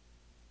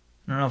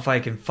 I don't know if I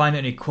can find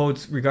any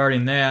quotes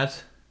regarding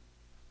that.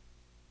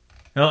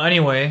 Well,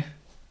 anyway,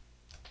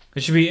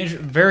 it should be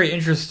very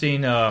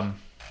interesting to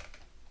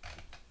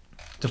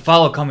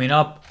follow coming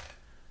up.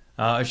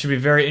 It should be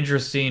very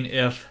interesting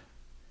if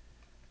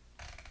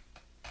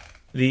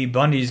the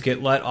Bundys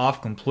get let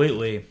off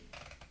completely.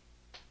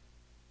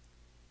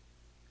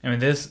 I mean,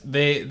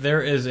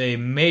 there is a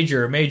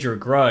major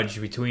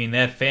grudge between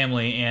that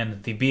family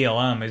and the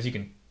BLM, as you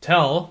can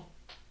tell.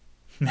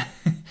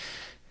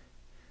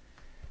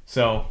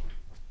 So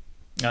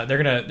they're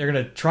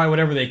gonna try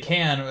whatever they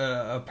can.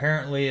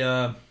 Apparently,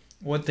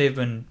 what they've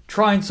been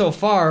trying so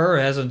far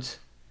hasn't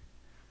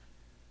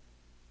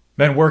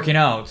been working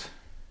out.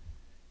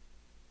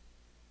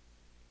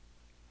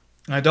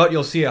 I doubt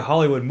you'll see a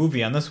Hollywood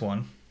movie on this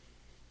one.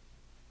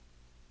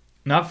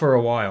 Not for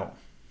a while.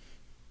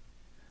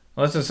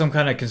 Unless it's some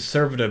kind of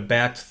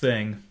conservative-backed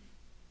thing.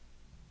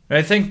 But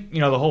I think,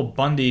 the whole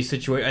Bundy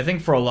situation, I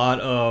think for a lot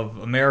of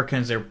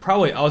Americans, they're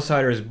probably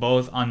outsiders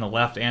both on the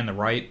left and the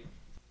right.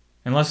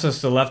 Unless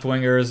it's the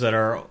left-wingers that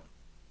are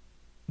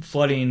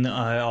flooding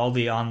all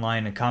the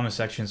online and comment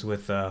sections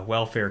with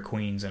welfare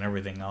queens and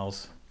everything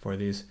else for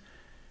these.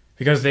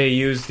 Because they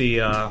use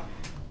the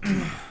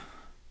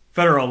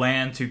federal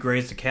land to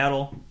graze the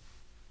cattle.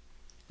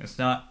 It's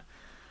not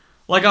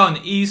like out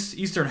in the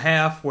eastern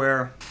half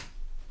where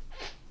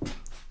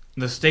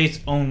the states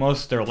own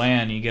most of their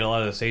land. You get a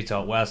lot of the states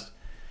out west.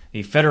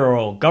 The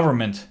federal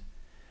government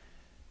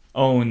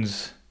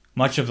owns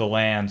much of the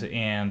land,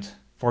 and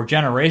for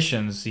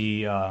generations,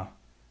 the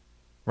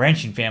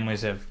ranching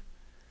families have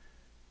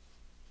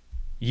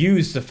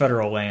used the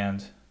federal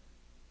land,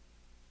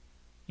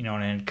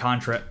 and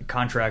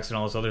contracts and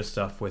all this other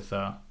stuff with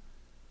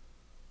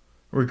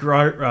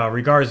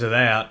regards to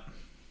that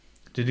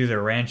to do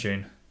their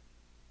ranching.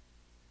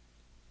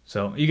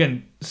 So you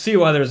can see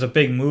why there's a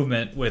big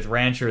movement with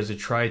ranchers to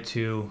try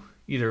to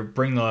either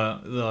bring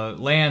the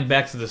land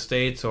back to the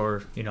states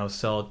or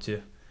sell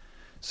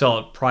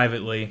it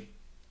privately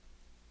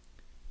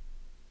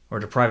or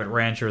to private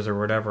ranchers or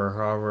whatever,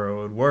 however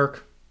it would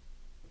work.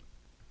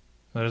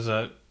 There's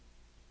a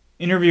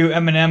interview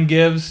Eminem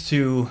gives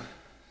to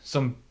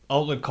some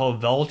outlet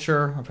called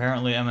Vulture.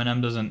 Apparently Eminem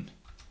doesn't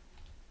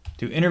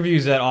do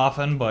interviews that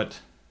often, but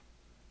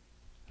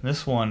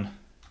this one,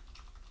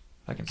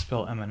 if I can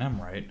spell Eminem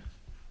right.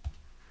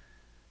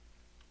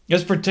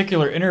 This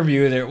particular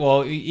interview,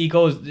 he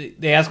goes.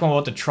 They ask him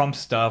about the Trump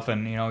stuff,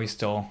 and he's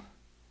still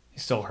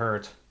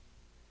hurt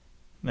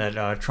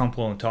that Trump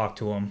won't talk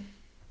to him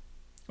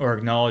or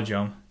acknowledge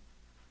him,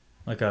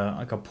 like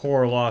a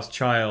poor lost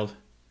child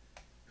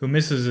who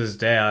misses his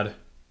dad.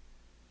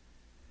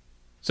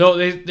 So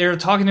they're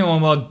talking to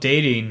him about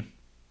dating,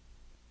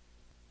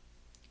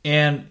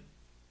 and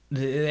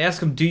they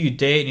ask him, "Do you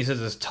date?" And he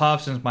says, "It's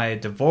tough since my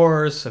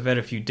divorce. I've had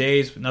a few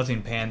dates, but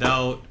nothing panned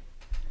out.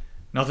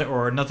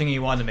 Nothing he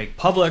wanted to make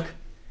public."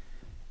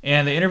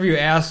 And the interview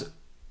asks,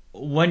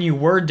 "When you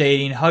were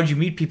dating, how'd you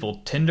meet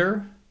people?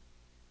 Tinder?"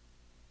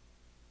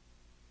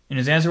 And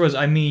his answer was,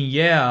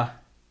 "Yeah."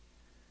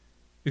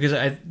 Because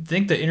I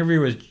think the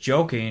interviewer was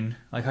joking,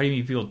 like, "How do you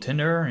meet people?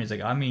 Tinder?" And he's like,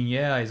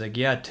 "Yeah." He's like,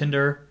 "Yeah,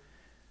 Tinder."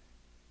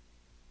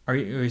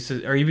 He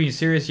says, "Are you being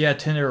serious?" "Yeah,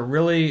 Tinder."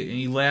 "Really?" And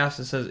he laughs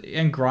and says,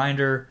 "And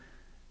Grindr.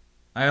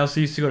 I also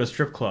used to go to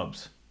strip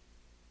clubs."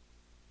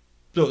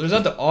 So there's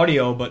not the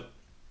audio, but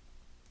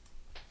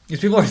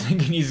these people are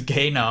thinking he's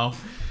gay now.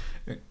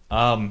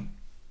 And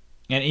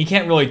he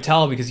can't really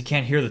tell because he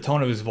can't hear the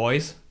tone of his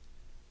voice.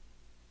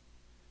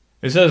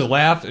 It says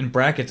laughed in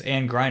brackets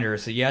and Grindr.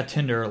 So yeah,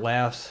 Tinder,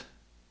 laughs,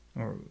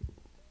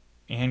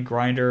 and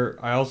Grindr.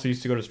 I also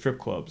used to go to strip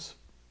clubs.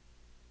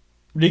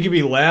 He could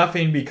be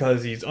laughing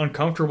because he's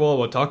uncomfortable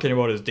about talking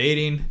about his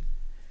dating.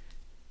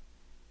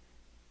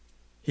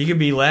 He could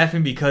be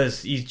laughing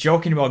because he's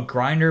joking about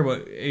Grindr,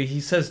 but he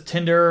says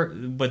Tinder,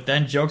 but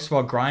then jokes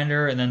about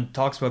Grindr, and then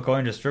talks about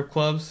going to strip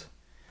clubs.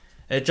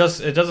 It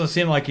doesn't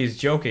seem like he's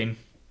joking,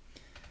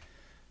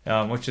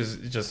 which is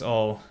just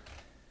all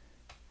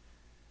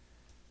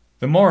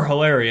the more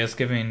hilarious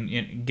given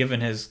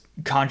his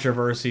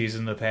controversies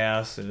in the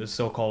past, his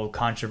so-called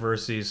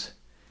controversies.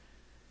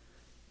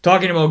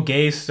 Talking about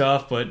gay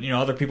stuff, but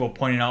other people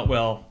pointing out,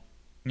 well,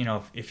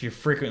 if you're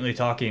frequently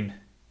talking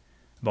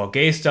about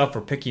gay stuff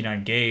or picking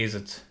on gays,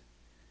 it's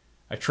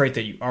a trait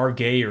that you are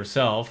gay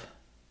yourself.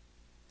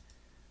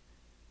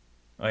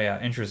 Oh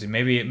yeah, interesting.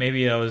 Maybe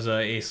that was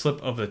a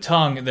slip of the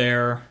tongue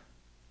there.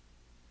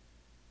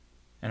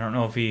 I don't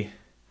know if he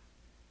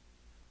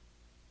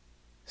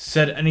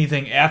said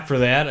anything after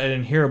that. I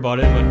didn't hear about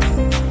it,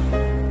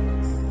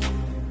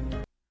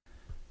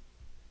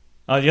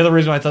 but the other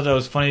reason why I thought that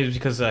was funny is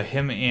because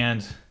him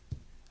and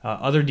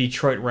other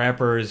Detroit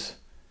rappers,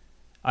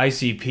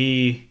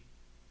 ICP,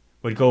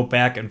 would go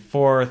back and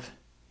forth,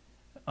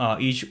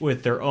 each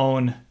with their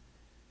own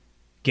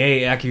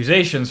gay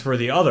accusations for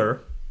the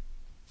other.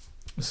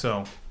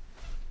 So,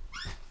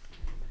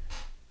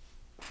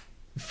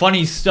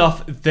 funny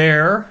stuff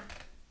there.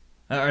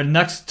 Our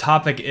next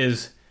topic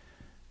is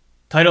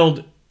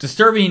titled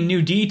 "Disturbing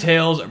New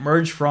Details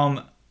Emerge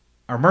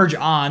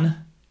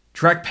on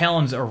Track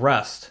Palin's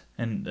Arrest."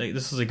 And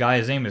this is a guy,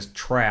 his name is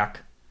Track.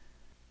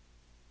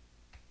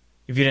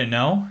 If you didn't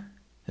know,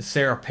 it's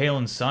Sarah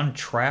Palin's son,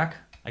 Track.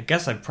 I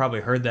guess I've probably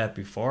heard that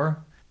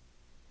before.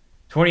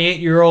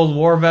 28-year-old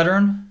war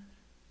veteran,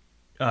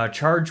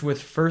 charged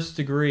with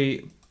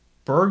first-degree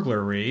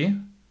burglary,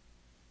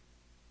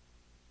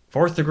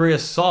 fourth-degree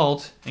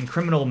assault, and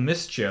criminal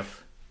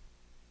mischief.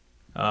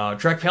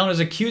 Track Palin is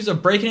accused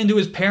of breaking into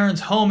his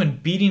parents' home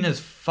and beating his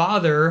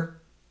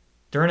father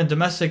during a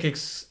domestic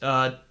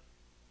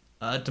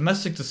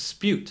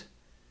dispute.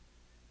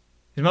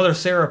 His mother,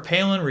 Sarah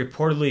Palin,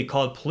 reportedly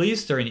called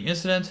police during the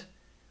incident,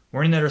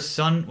 warning that her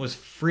son was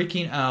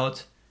freaking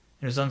out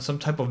and was on some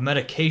type of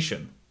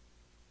medication.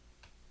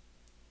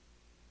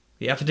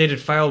 The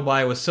affidavit filed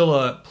by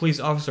Wasilla police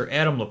officer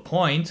Adam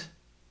LaPointe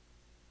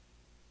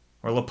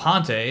or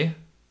LaPonte,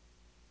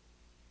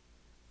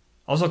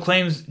 also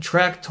claims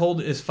Track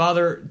told his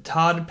father,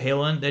 Todd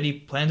Palin, that he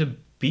planned to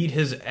beat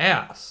his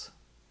ass.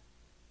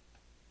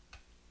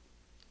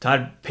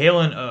 Todd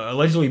Palin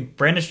allegedly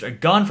brandished a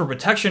gun for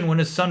protection when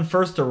his son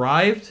first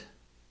arrived.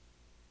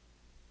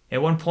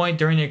 At one point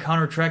during the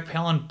encounter, Track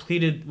Palin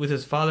pleaded with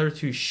his father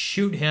to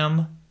shoot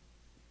him.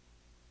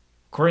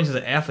 According to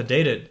the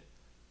affidavit,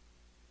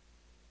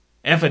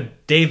 if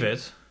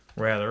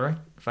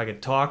I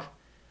could talk.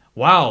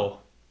 Wow.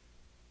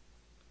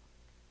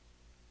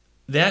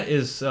 That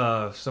is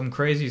some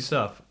crazy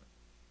stuff.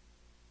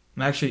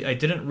 Actually, I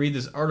didn't read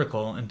this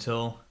article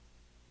until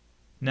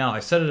now. I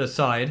set it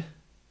aside.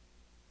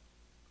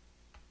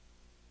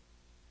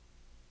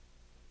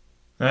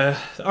 The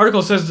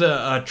article says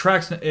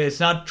it's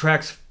not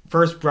Track's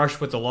first brush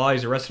with the law.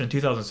 He's arrested in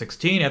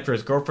 2016 after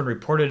his girlfriend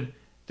reported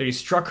that he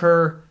struck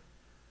her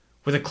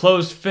with a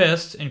closed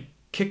fist and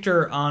kicked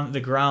her on the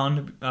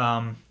ground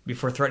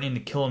before threatening to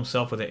kill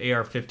himself with an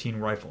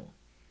AR-15 rifle.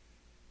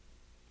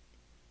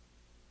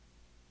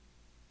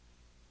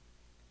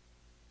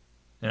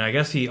 And I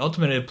guess he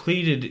ultimately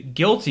pleaded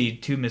guilty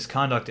to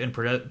misconduct in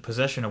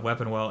possession of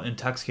weapon while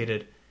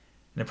intoxicated,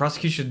 and the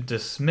prosecution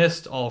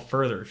dismissed all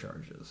further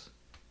charges.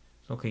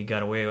 So okay, he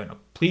got away with a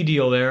plea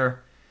deal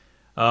there.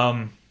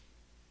 At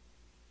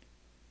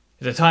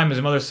the time,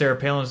 his mother, Sarah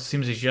Palin,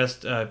 seems to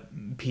suggest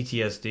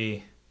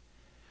PTSD.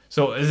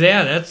 So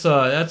yeah,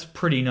 that's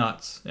pretty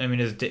nuts. I mean,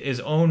 his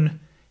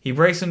own, he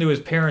breaks into his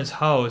parents'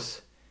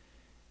 house,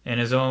 and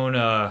his own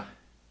dad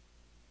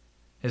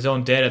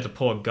had to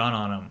pull a gun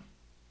on him.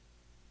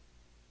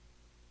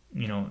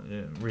 You know,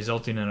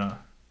 resulting in a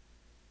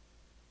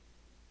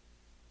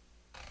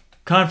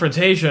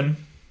confrontation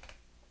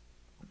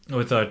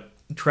with a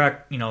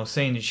Track,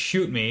 saying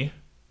shoot me.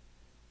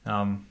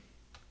 Not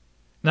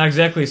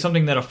exactly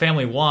something that a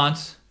family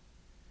wants,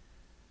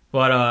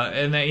 but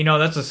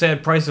that's a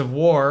sad price of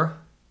war.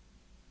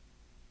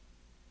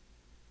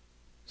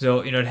 So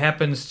it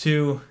happens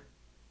to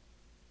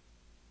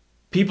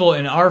people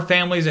in our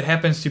families. It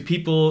happens to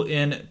people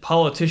in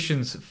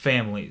politicians'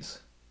 families.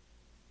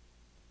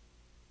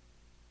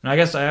 And I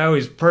guess I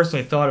always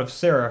personally thought of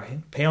Sarah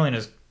Palin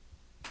as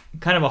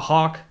kind of a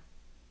hawk.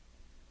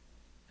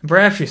 And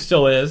perhaps she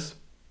still is.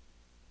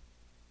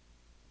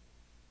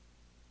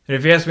 And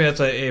if you ask me,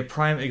 that's a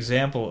prime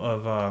example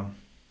of a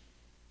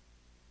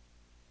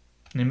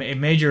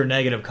major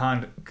negative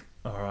prime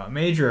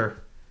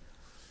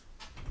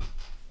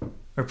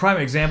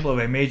example of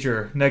a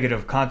major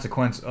negative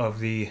consequence of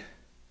the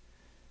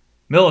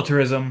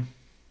militarism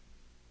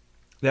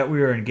that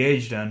we are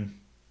engaged in.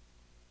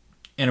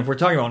 And if we're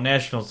talking about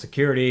national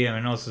security, and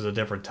I know this is a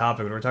different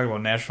topic, but we're talking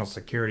about national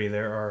security,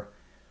 there are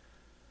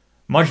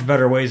much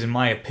better ways, in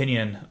my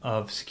opinion,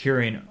 of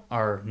securing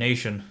our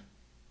nation.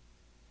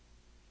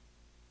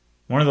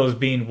 One of those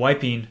being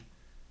wiping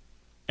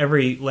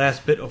every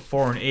last bit of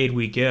foreign aid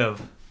we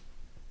give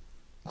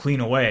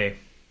clean away.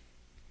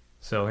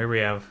 So here we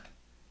have,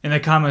 in the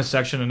comments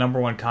section, the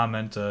number one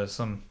comment,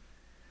 some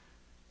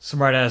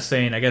right ass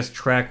saying, I guess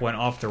Track went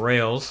off the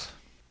rails.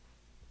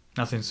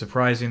 Nothing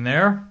surprising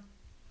there.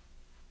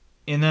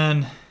 And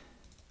then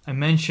I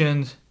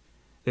mentioned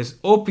this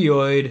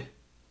opioid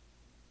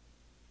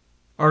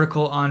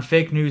article on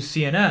fake news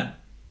CNN.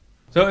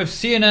 So if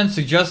CNN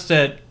suggests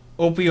that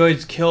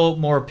opioids kill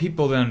more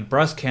people than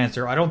breast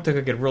cancer, I don't think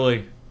I could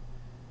really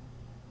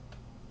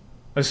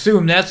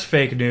assume that's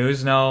fake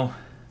news. Now,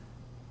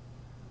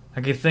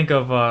 I could think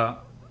of a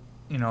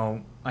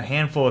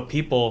handful of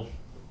people,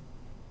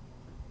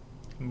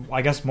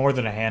 I guess more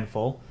than a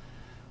handful,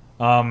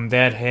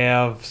 that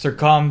have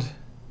succumbed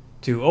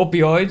to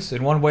opioids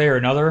in one way or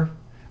another,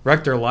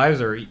 wrecked their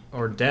lives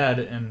or dead.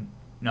 And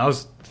I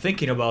was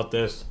thinking about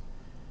this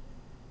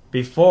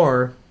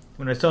before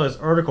when I saw this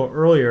article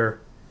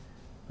earlier.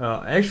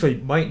 I actually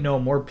might know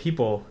more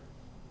people,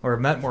 or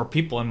met more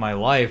people in my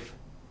life.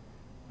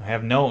 I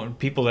have known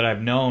people that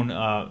I've known,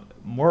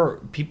 more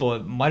people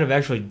that might have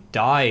actually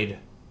died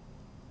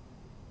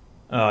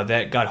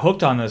that got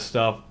hooked on this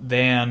stuff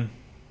than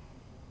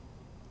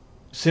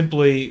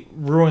simply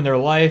ruined their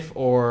life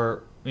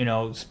or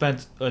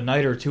spent a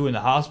night or two in the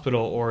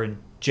hospital or in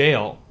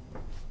jail.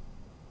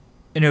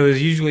 And it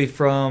was usually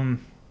started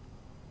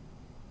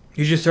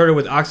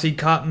with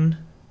Oxycontin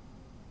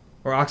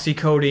or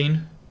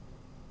oxycodone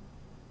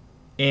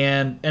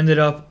and ended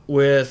up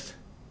with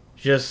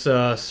just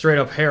straight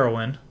up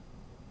heroin.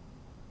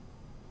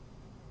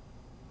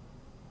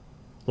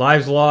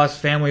 Lives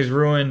lost, families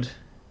ruined,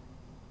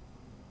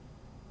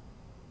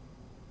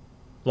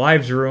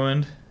 lives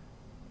ruined.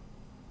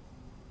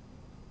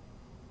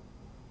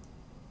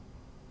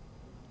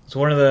 It's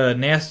one of the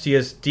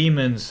nastiest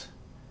demons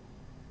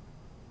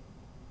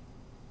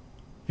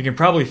you can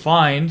probably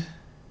find.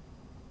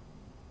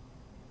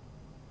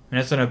 And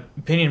that's an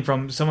opinion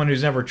from someone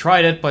who's never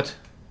tried it, but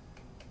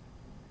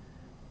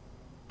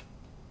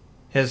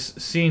has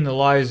seen the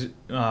lives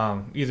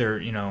either,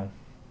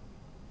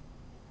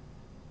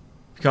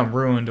 become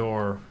ruined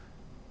or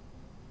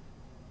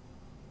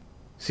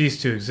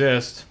cease to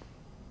exist.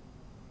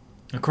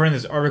 According to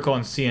this article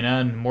on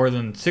CNN, more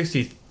than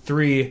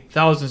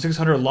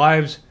 63,600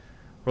 lives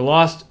were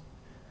lost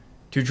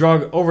to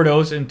drug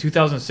overdose in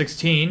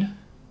 2016, the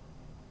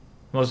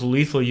most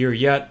lethal year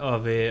yet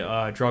of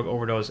a drug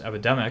overdose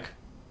epidemic,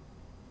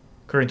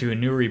 according to a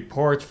new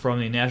report from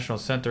the National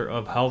Center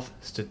of Health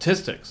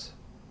Statistics.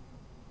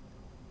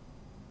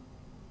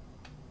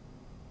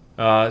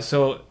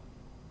 So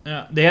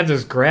they have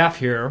this graph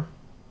here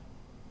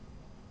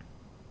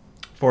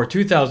for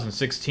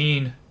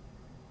 2016.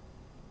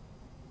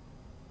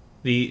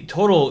 The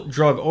total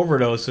drug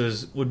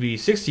overdoses would be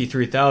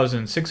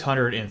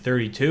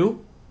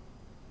 63,632.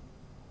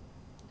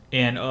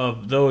 And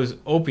of those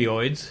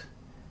opioids,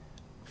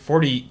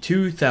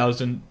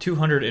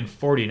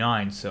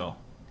 42,249. So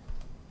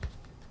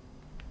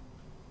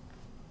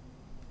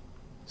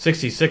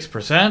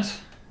 66%.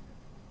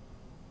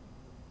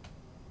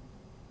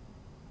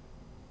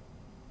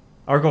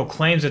 Article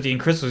claims that the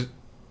increase was,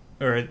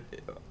 or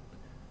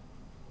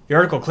the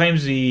article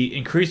claims the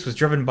increase was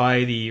driven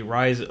by the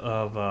rise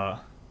of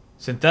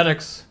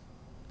synthetics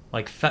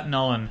like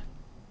fentanyl and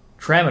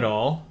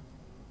tramadol.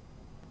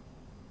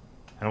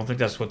 I don't think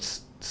that's what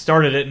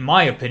started it, in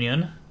my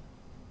opinion.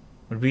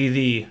 Would be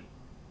the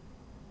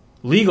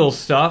legal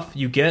stuff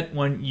you get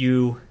when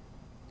you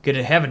get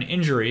to have an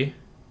injury.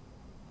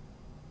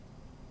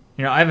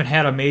 You know, I haven't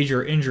had a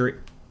major injury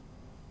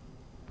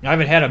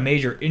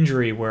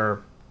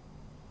where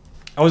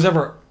I was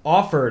ever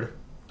offered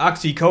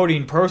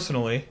oxycodone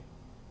personally.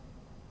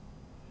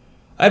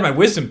 I had my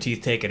wisdom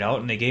teeth taken out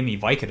and they gave me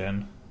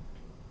Vicodin.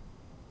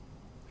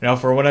 Now,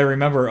 for what I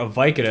remember of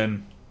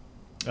Vicodin,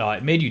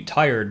 it made you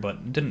tired, but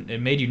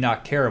it made you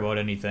not care about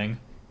anything.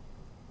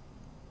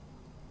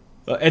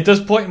 At this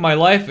point in my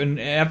life, and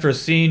after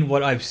seeing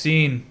what I've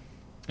seen,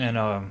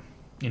 and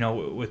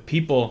with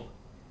people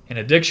in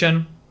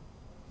addiction,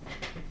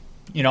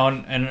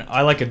 and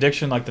I like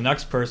addiction like the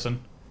next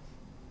person.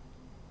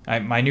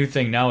 My new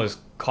thing now is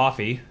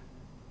coffee.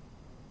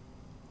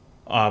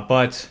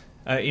 But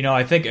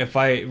I think if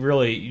I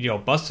really,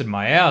 busted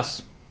my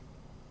ass,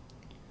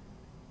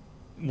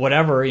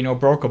 whatever,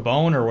 broke a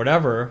bone or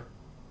whatever,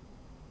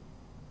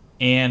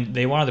 and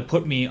they wanted to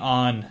put me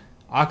on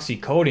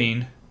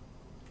oxycodone,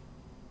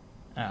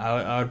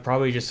 I would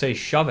probably just say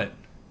shove it.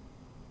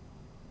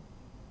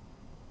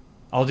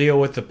 I'll deal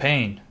with the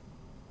pain.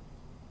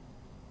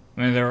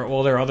 I mean, there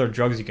are other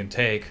drugs you can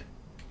take.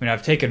 I mean,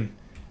 I've taken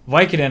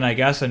Vicodin, I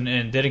guess,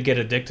 and didn't get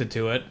addicted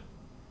to it.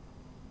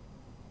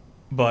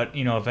 But,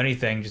 if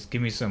anything, just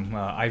give me some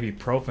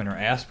ibuprofen or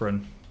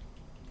aspirin.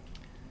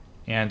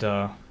 And,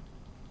 I'll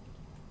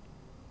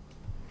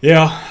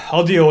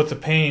deal with the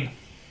pain.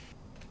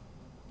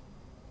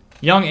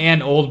 Young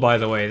and old, by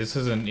the way. This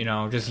isn't,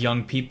 just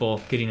young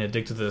people getting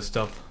addicted to this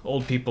stuff.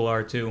 Old people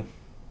are, too.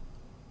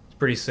 It's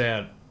pretty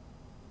sad.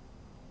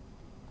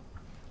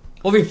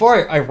 Well,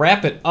 before I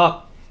wrap it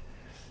up,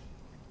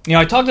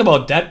 I talked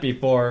about debt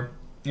before.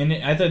 And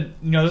I thought,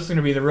 this is going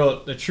to be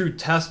the true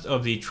test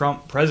of the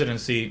Trump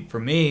presidency for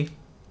me,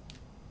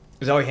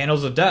 is how he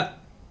handles the debt.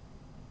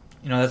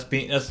 That's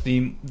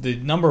the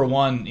number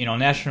one,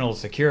 national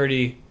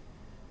security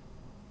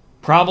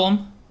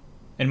problem,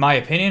 in my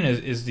opinion,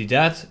 is the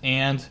debt,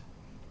 and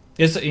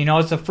it's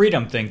a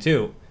freedom thing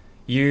too.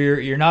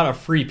 You're not a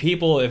free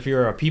people if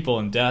you're a people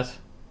in debt.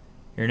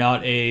 You're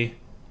not a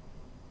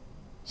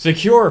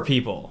secure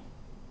people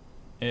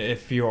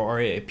if you are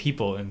a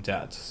people in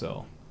debt.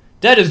 So.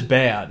 Debt is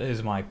bad,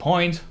 is my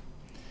point.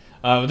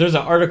 There's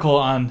an article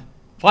on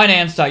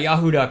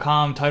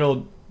finance.yahoo.com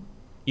titled,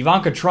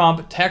 Ivanka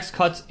Trump, Tax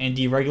Cuts and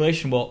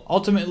Deregulation Will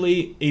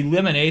Ultimately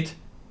Eliminate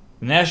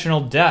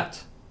National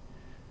Debt.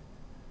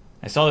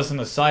 I saw this in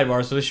the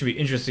sidebar, so this should be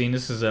interesting.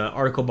 This is an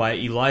article by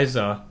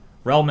Eliza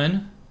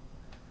Relman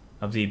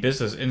of the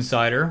Business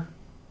Insider.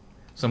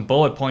 Some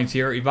bullet points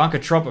here. Ivanka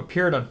Trump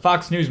appeared on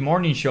Fox News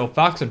morning show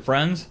Fox and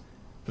Friends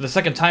for the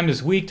second time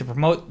this week to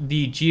promote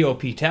the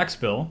GOP tax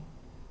bill.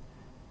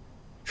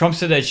 Trump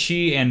said that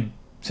she and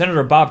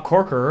Senator Bob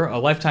Corker, a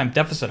lifetime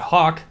deficit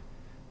hawk,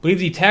 believe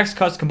the tax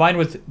cuts combined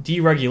with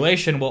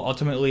deregulation will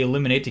ultimately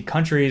eliminate the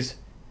country's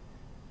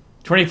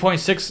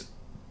 $20.6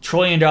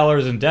 trillion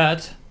in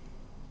debt.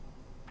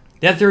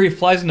 That theory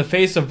flies in the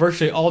face of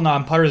virtually all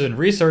nonpartisan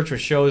research,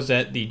 which shows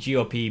that the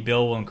GOP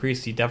bill will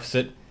increase the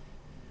deficit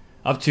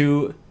up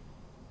to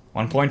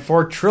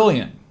 $1.4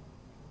 trillion.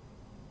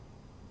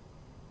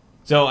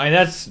 So, and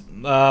that's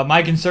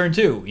my concern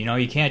too.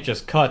 You can't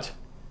just cut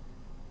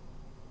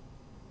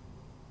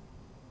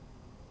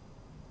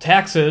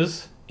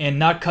taxes and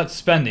not cut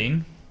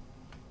spending.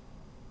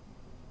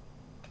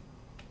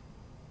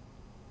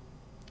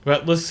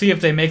 But let's see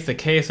if they make the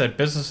case that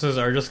businesses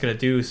are just going to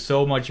do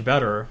so much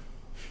better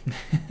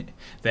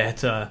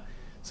that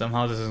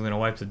somehow this is going to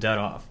wipe the debt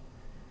off.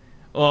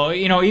 Well,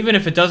 even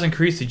if it does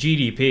increase the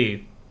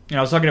GDP,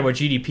 I was talking about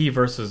GDP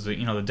versus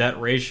the debt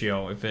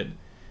ratio. It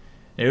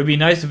would be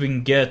nice if we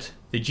can get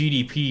the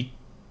GDP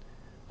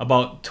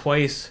about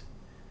twice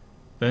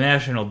the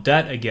national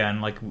debt again,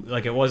 like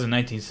it was in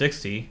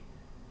 1960,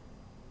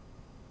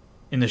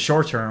 in the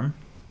short term.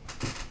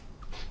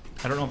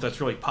 I don't know if that's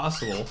really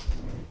possible.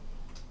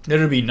 That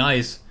would be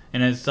nice,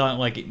 and it's not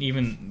like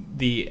even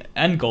the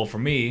end goal for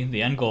me.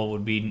 The end goal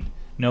would be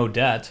no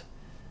debt.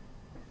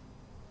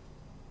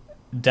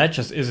 Debt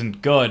just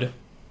isn't good.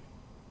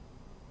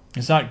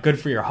 It's not good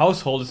for your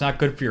household. It's not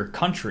good for your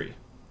country.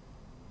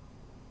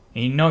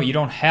 And you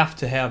don't have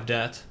to have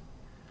debt.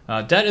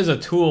 Debt is a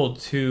tool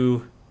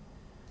to...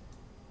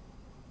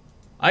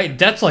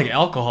 Debt's like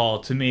alcohol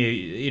to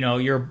me.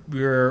 You're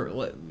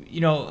I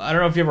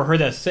don't know if you ever heard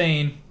that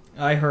saying.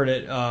 I heard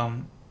it.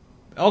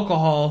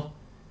 Alcohol,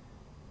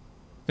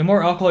 the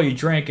more alcohol you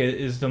drink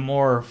is the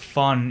more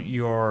fun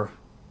you're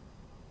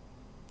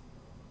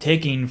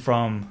taking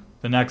from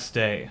the next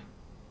day.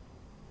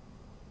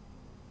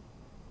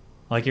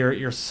 Like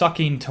you're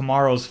sucking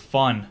tomorrow's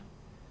fun.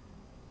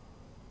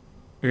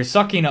 You're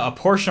sucking a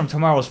portion of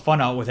tomorrow's fun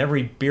out with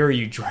every beer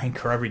you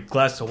drink, or every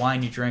glass of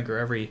wine you drink, or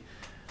every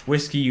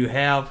whiskey you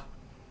have,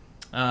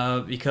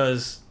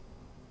 because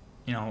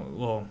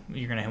you're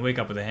gonna wake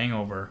up with a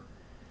hangover.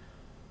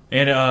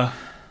 And a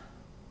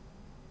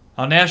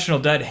national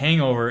debt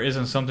hangover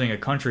isn't something a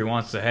country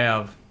wants to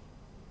have.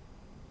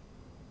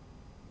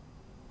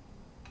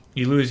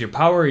 You lose your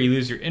power, you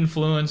lose your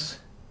influence,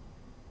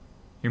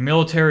 your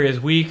military is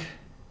weak,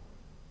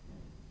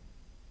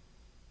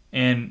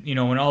 and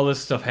when all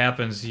this stuff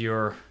happens,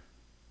 your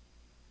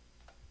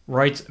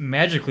rights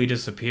magically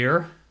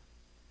disappear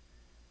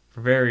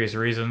for various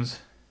reasons,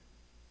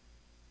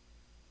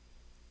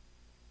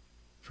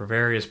 for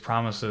various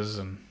promises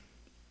and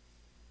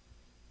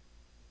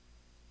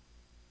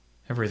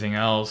everything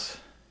else.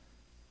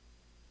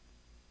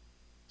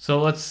 So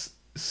let's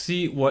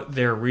see what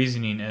their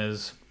reasoning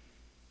is.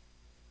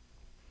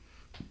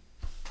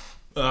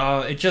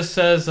 It just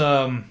says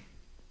the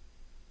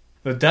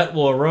debt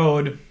will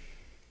erode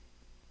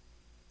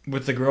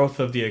with the growth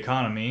of the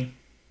economy.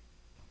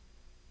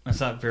 That's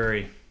not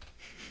very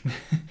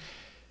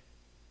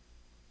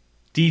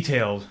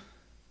detailed.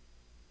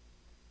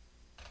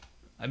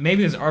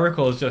 Maybe this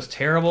article is just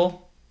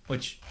terrible,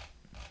 which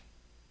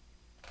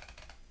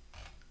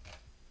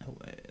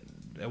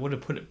I would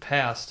have put it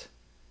past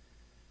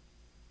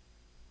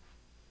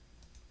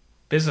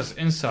Business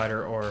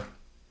Insider or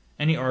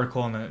any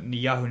article on the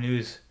Yahoo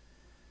News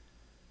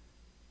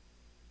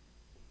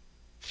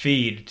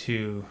feed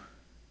to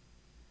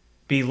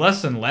be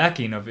less than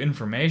lacking of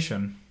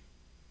information.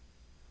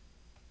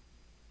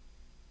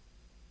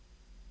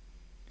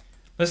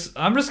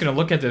 I'm just gonna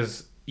look at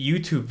this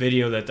YouTube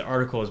video that the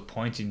article is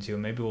pointing to.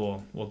 Maybe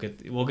we'll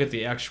get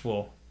the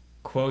actual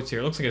quotes here.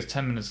 It looks like it's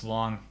 10 minutes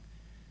long.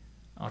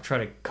 I'll try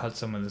to cut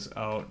some of this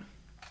out.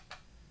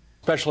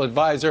 Special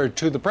advisor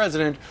to the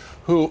president,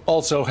 who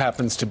also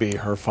happens to be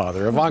her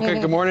father. Ivanka,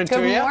 good morning to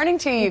you. Good morning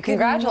to you.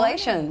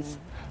 Congratulations.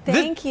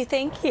 Thank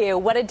you.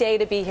 What a day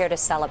to be here to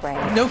celebrate.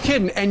 No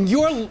kidding. And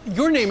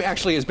your name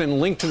actually has been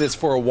linked to this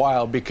for a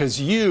while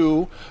because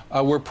you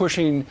were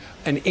pushing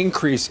an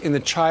increase in the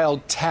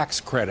child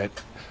tax credit.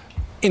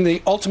 In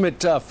the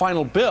ultimate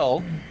final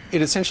bill,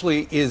 it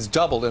essentially is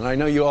doubled. And I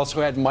know you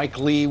also had Mike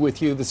Lee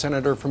with you, the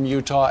senator from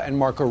Utah, and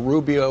Marco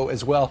Rubio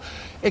as well.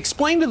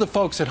 Explain to the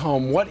folks at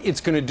home what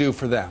it's going to do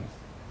for them.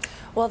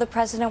 Well, the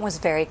president was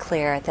very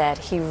clear that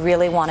he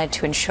really wanted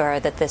to ensure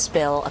that this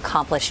bill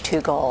accomplished two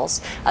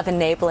goals of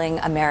enabling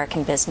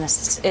American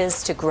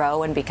businesses to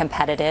grow and be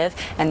competitive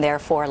and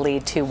therefore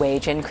lead to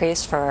wage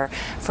increase for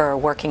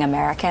working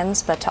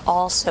Americans, but to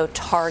also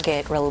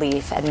target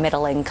relief at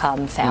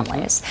middle-income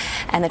families.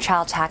 And the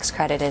child tax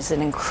credit is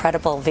an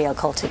incredible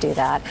vehicle to do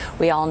that.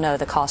 We all know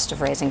the cost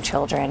of raising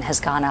children has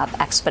gone up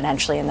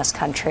exponentially in this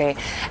country,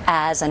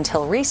 as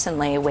until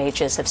recently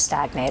wages have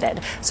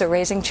stagnated. So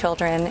raising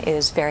children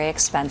is very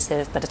expensive,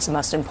 but it's the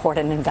most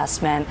important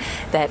investment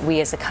that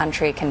we as a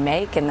country can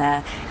make in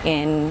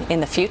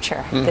the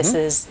future. This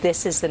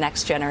is the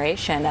next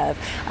generation of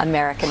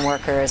American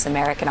workers,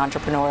 American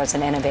entrepreneurs,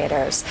 and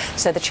innovators.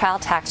 So the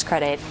child tax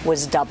credit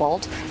was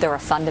doubled. The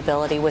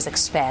refundability was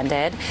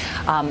expanded.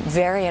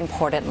 Very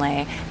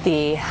importantly,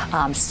 the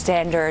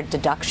standard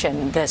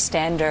deduction, the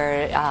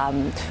standard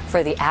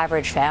for the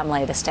average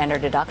family, the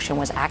standard deduction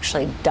was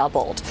actually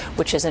doubled,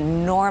 which is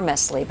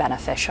enormously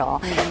beneficial.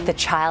 The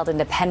child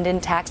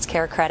independent tax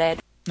care credit.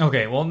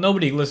 Okay, well,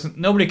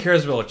 nobody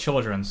cares about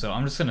children, so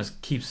I'm just going to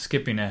keep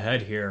skipping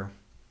ahead here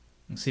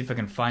and see if I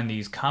can find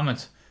these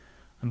comments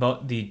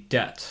about the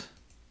debt.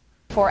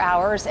 4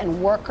 hours,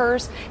 and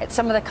workers at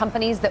some of the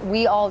companies that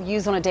we all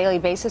use on a daily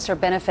basis are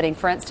benefiting.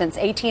 For instance,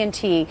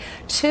 AT&T,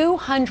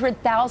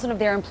 200,000 of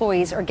their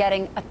employees are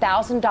getting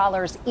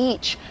 $1,000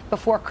 each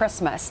before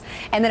Christmas.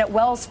 And then at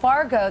Wells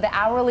Fargo, the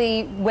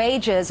hourly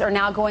wages are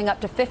now going up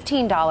to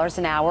 $15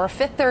 an hour.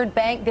 Fifth Third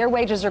Bank, their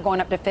wages are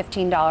going up to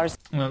 $15.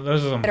 Well,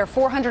 those are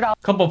 $400.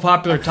 Couple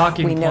popular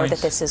talking points. We know that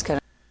this is going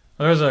to.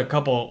 There's a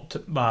couple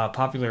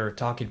popular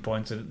talking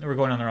points that were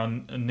going on their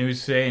own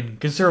news today, and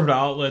conservative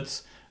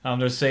outlets.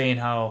 They're saying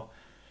how,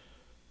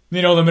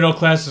 the middle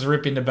class is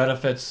reaping the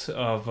benefits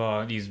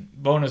of these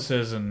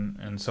bonuses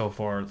and so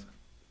forth.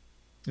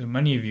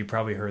 Many of you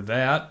probably heard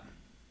that.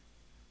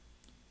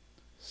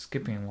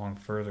 Skipping along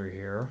further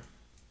here.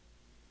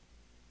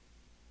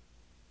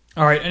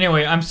 All right,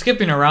 anyway, I'm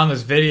skipping around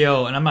this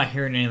video, and I'm not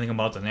hearing anything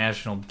about the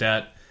national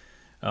debt.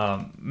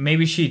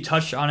 Maybe she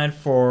touched on it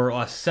for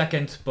a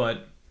second,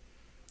 but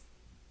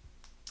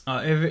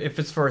if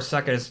it's for a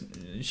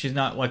second, she's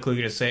not likely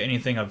to say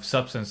anything of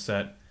substance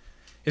that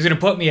is going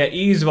to put me at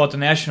ease about the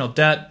national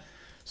debt.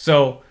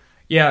 So,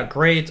 yeah,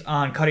 great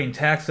on cutting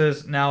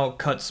taxes. Now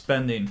cut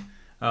spending.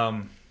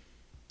 It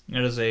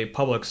is a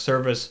public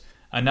service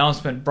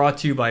announcement brought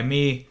to you by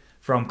me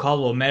from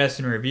Caldwell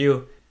Madison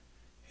Review.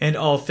 And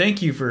I'll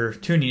thank you for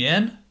tuning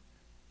in.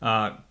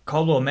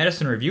 Caldwell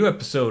Madison Review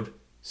episode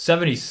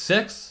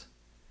 76.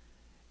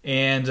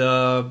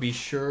 And be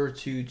sure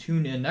to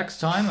tune in next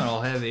time. And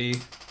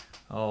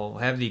I'll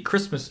have the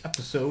Christmas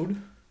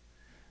episode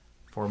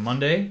for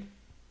Monday.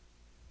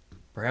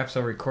 Perhaps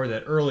I'll record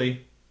that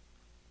early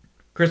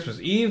Christmas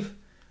Eve,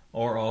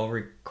 or I'll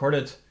record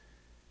it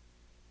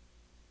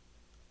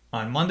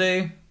on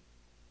Monday.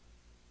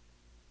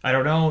 I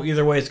don't know.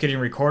 Either way, it's getting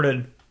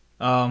recorded.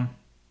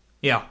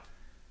 Yeah.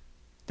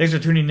 Thanks for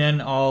tuning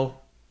in.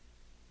 I'll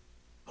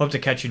hope to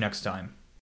catch you next time.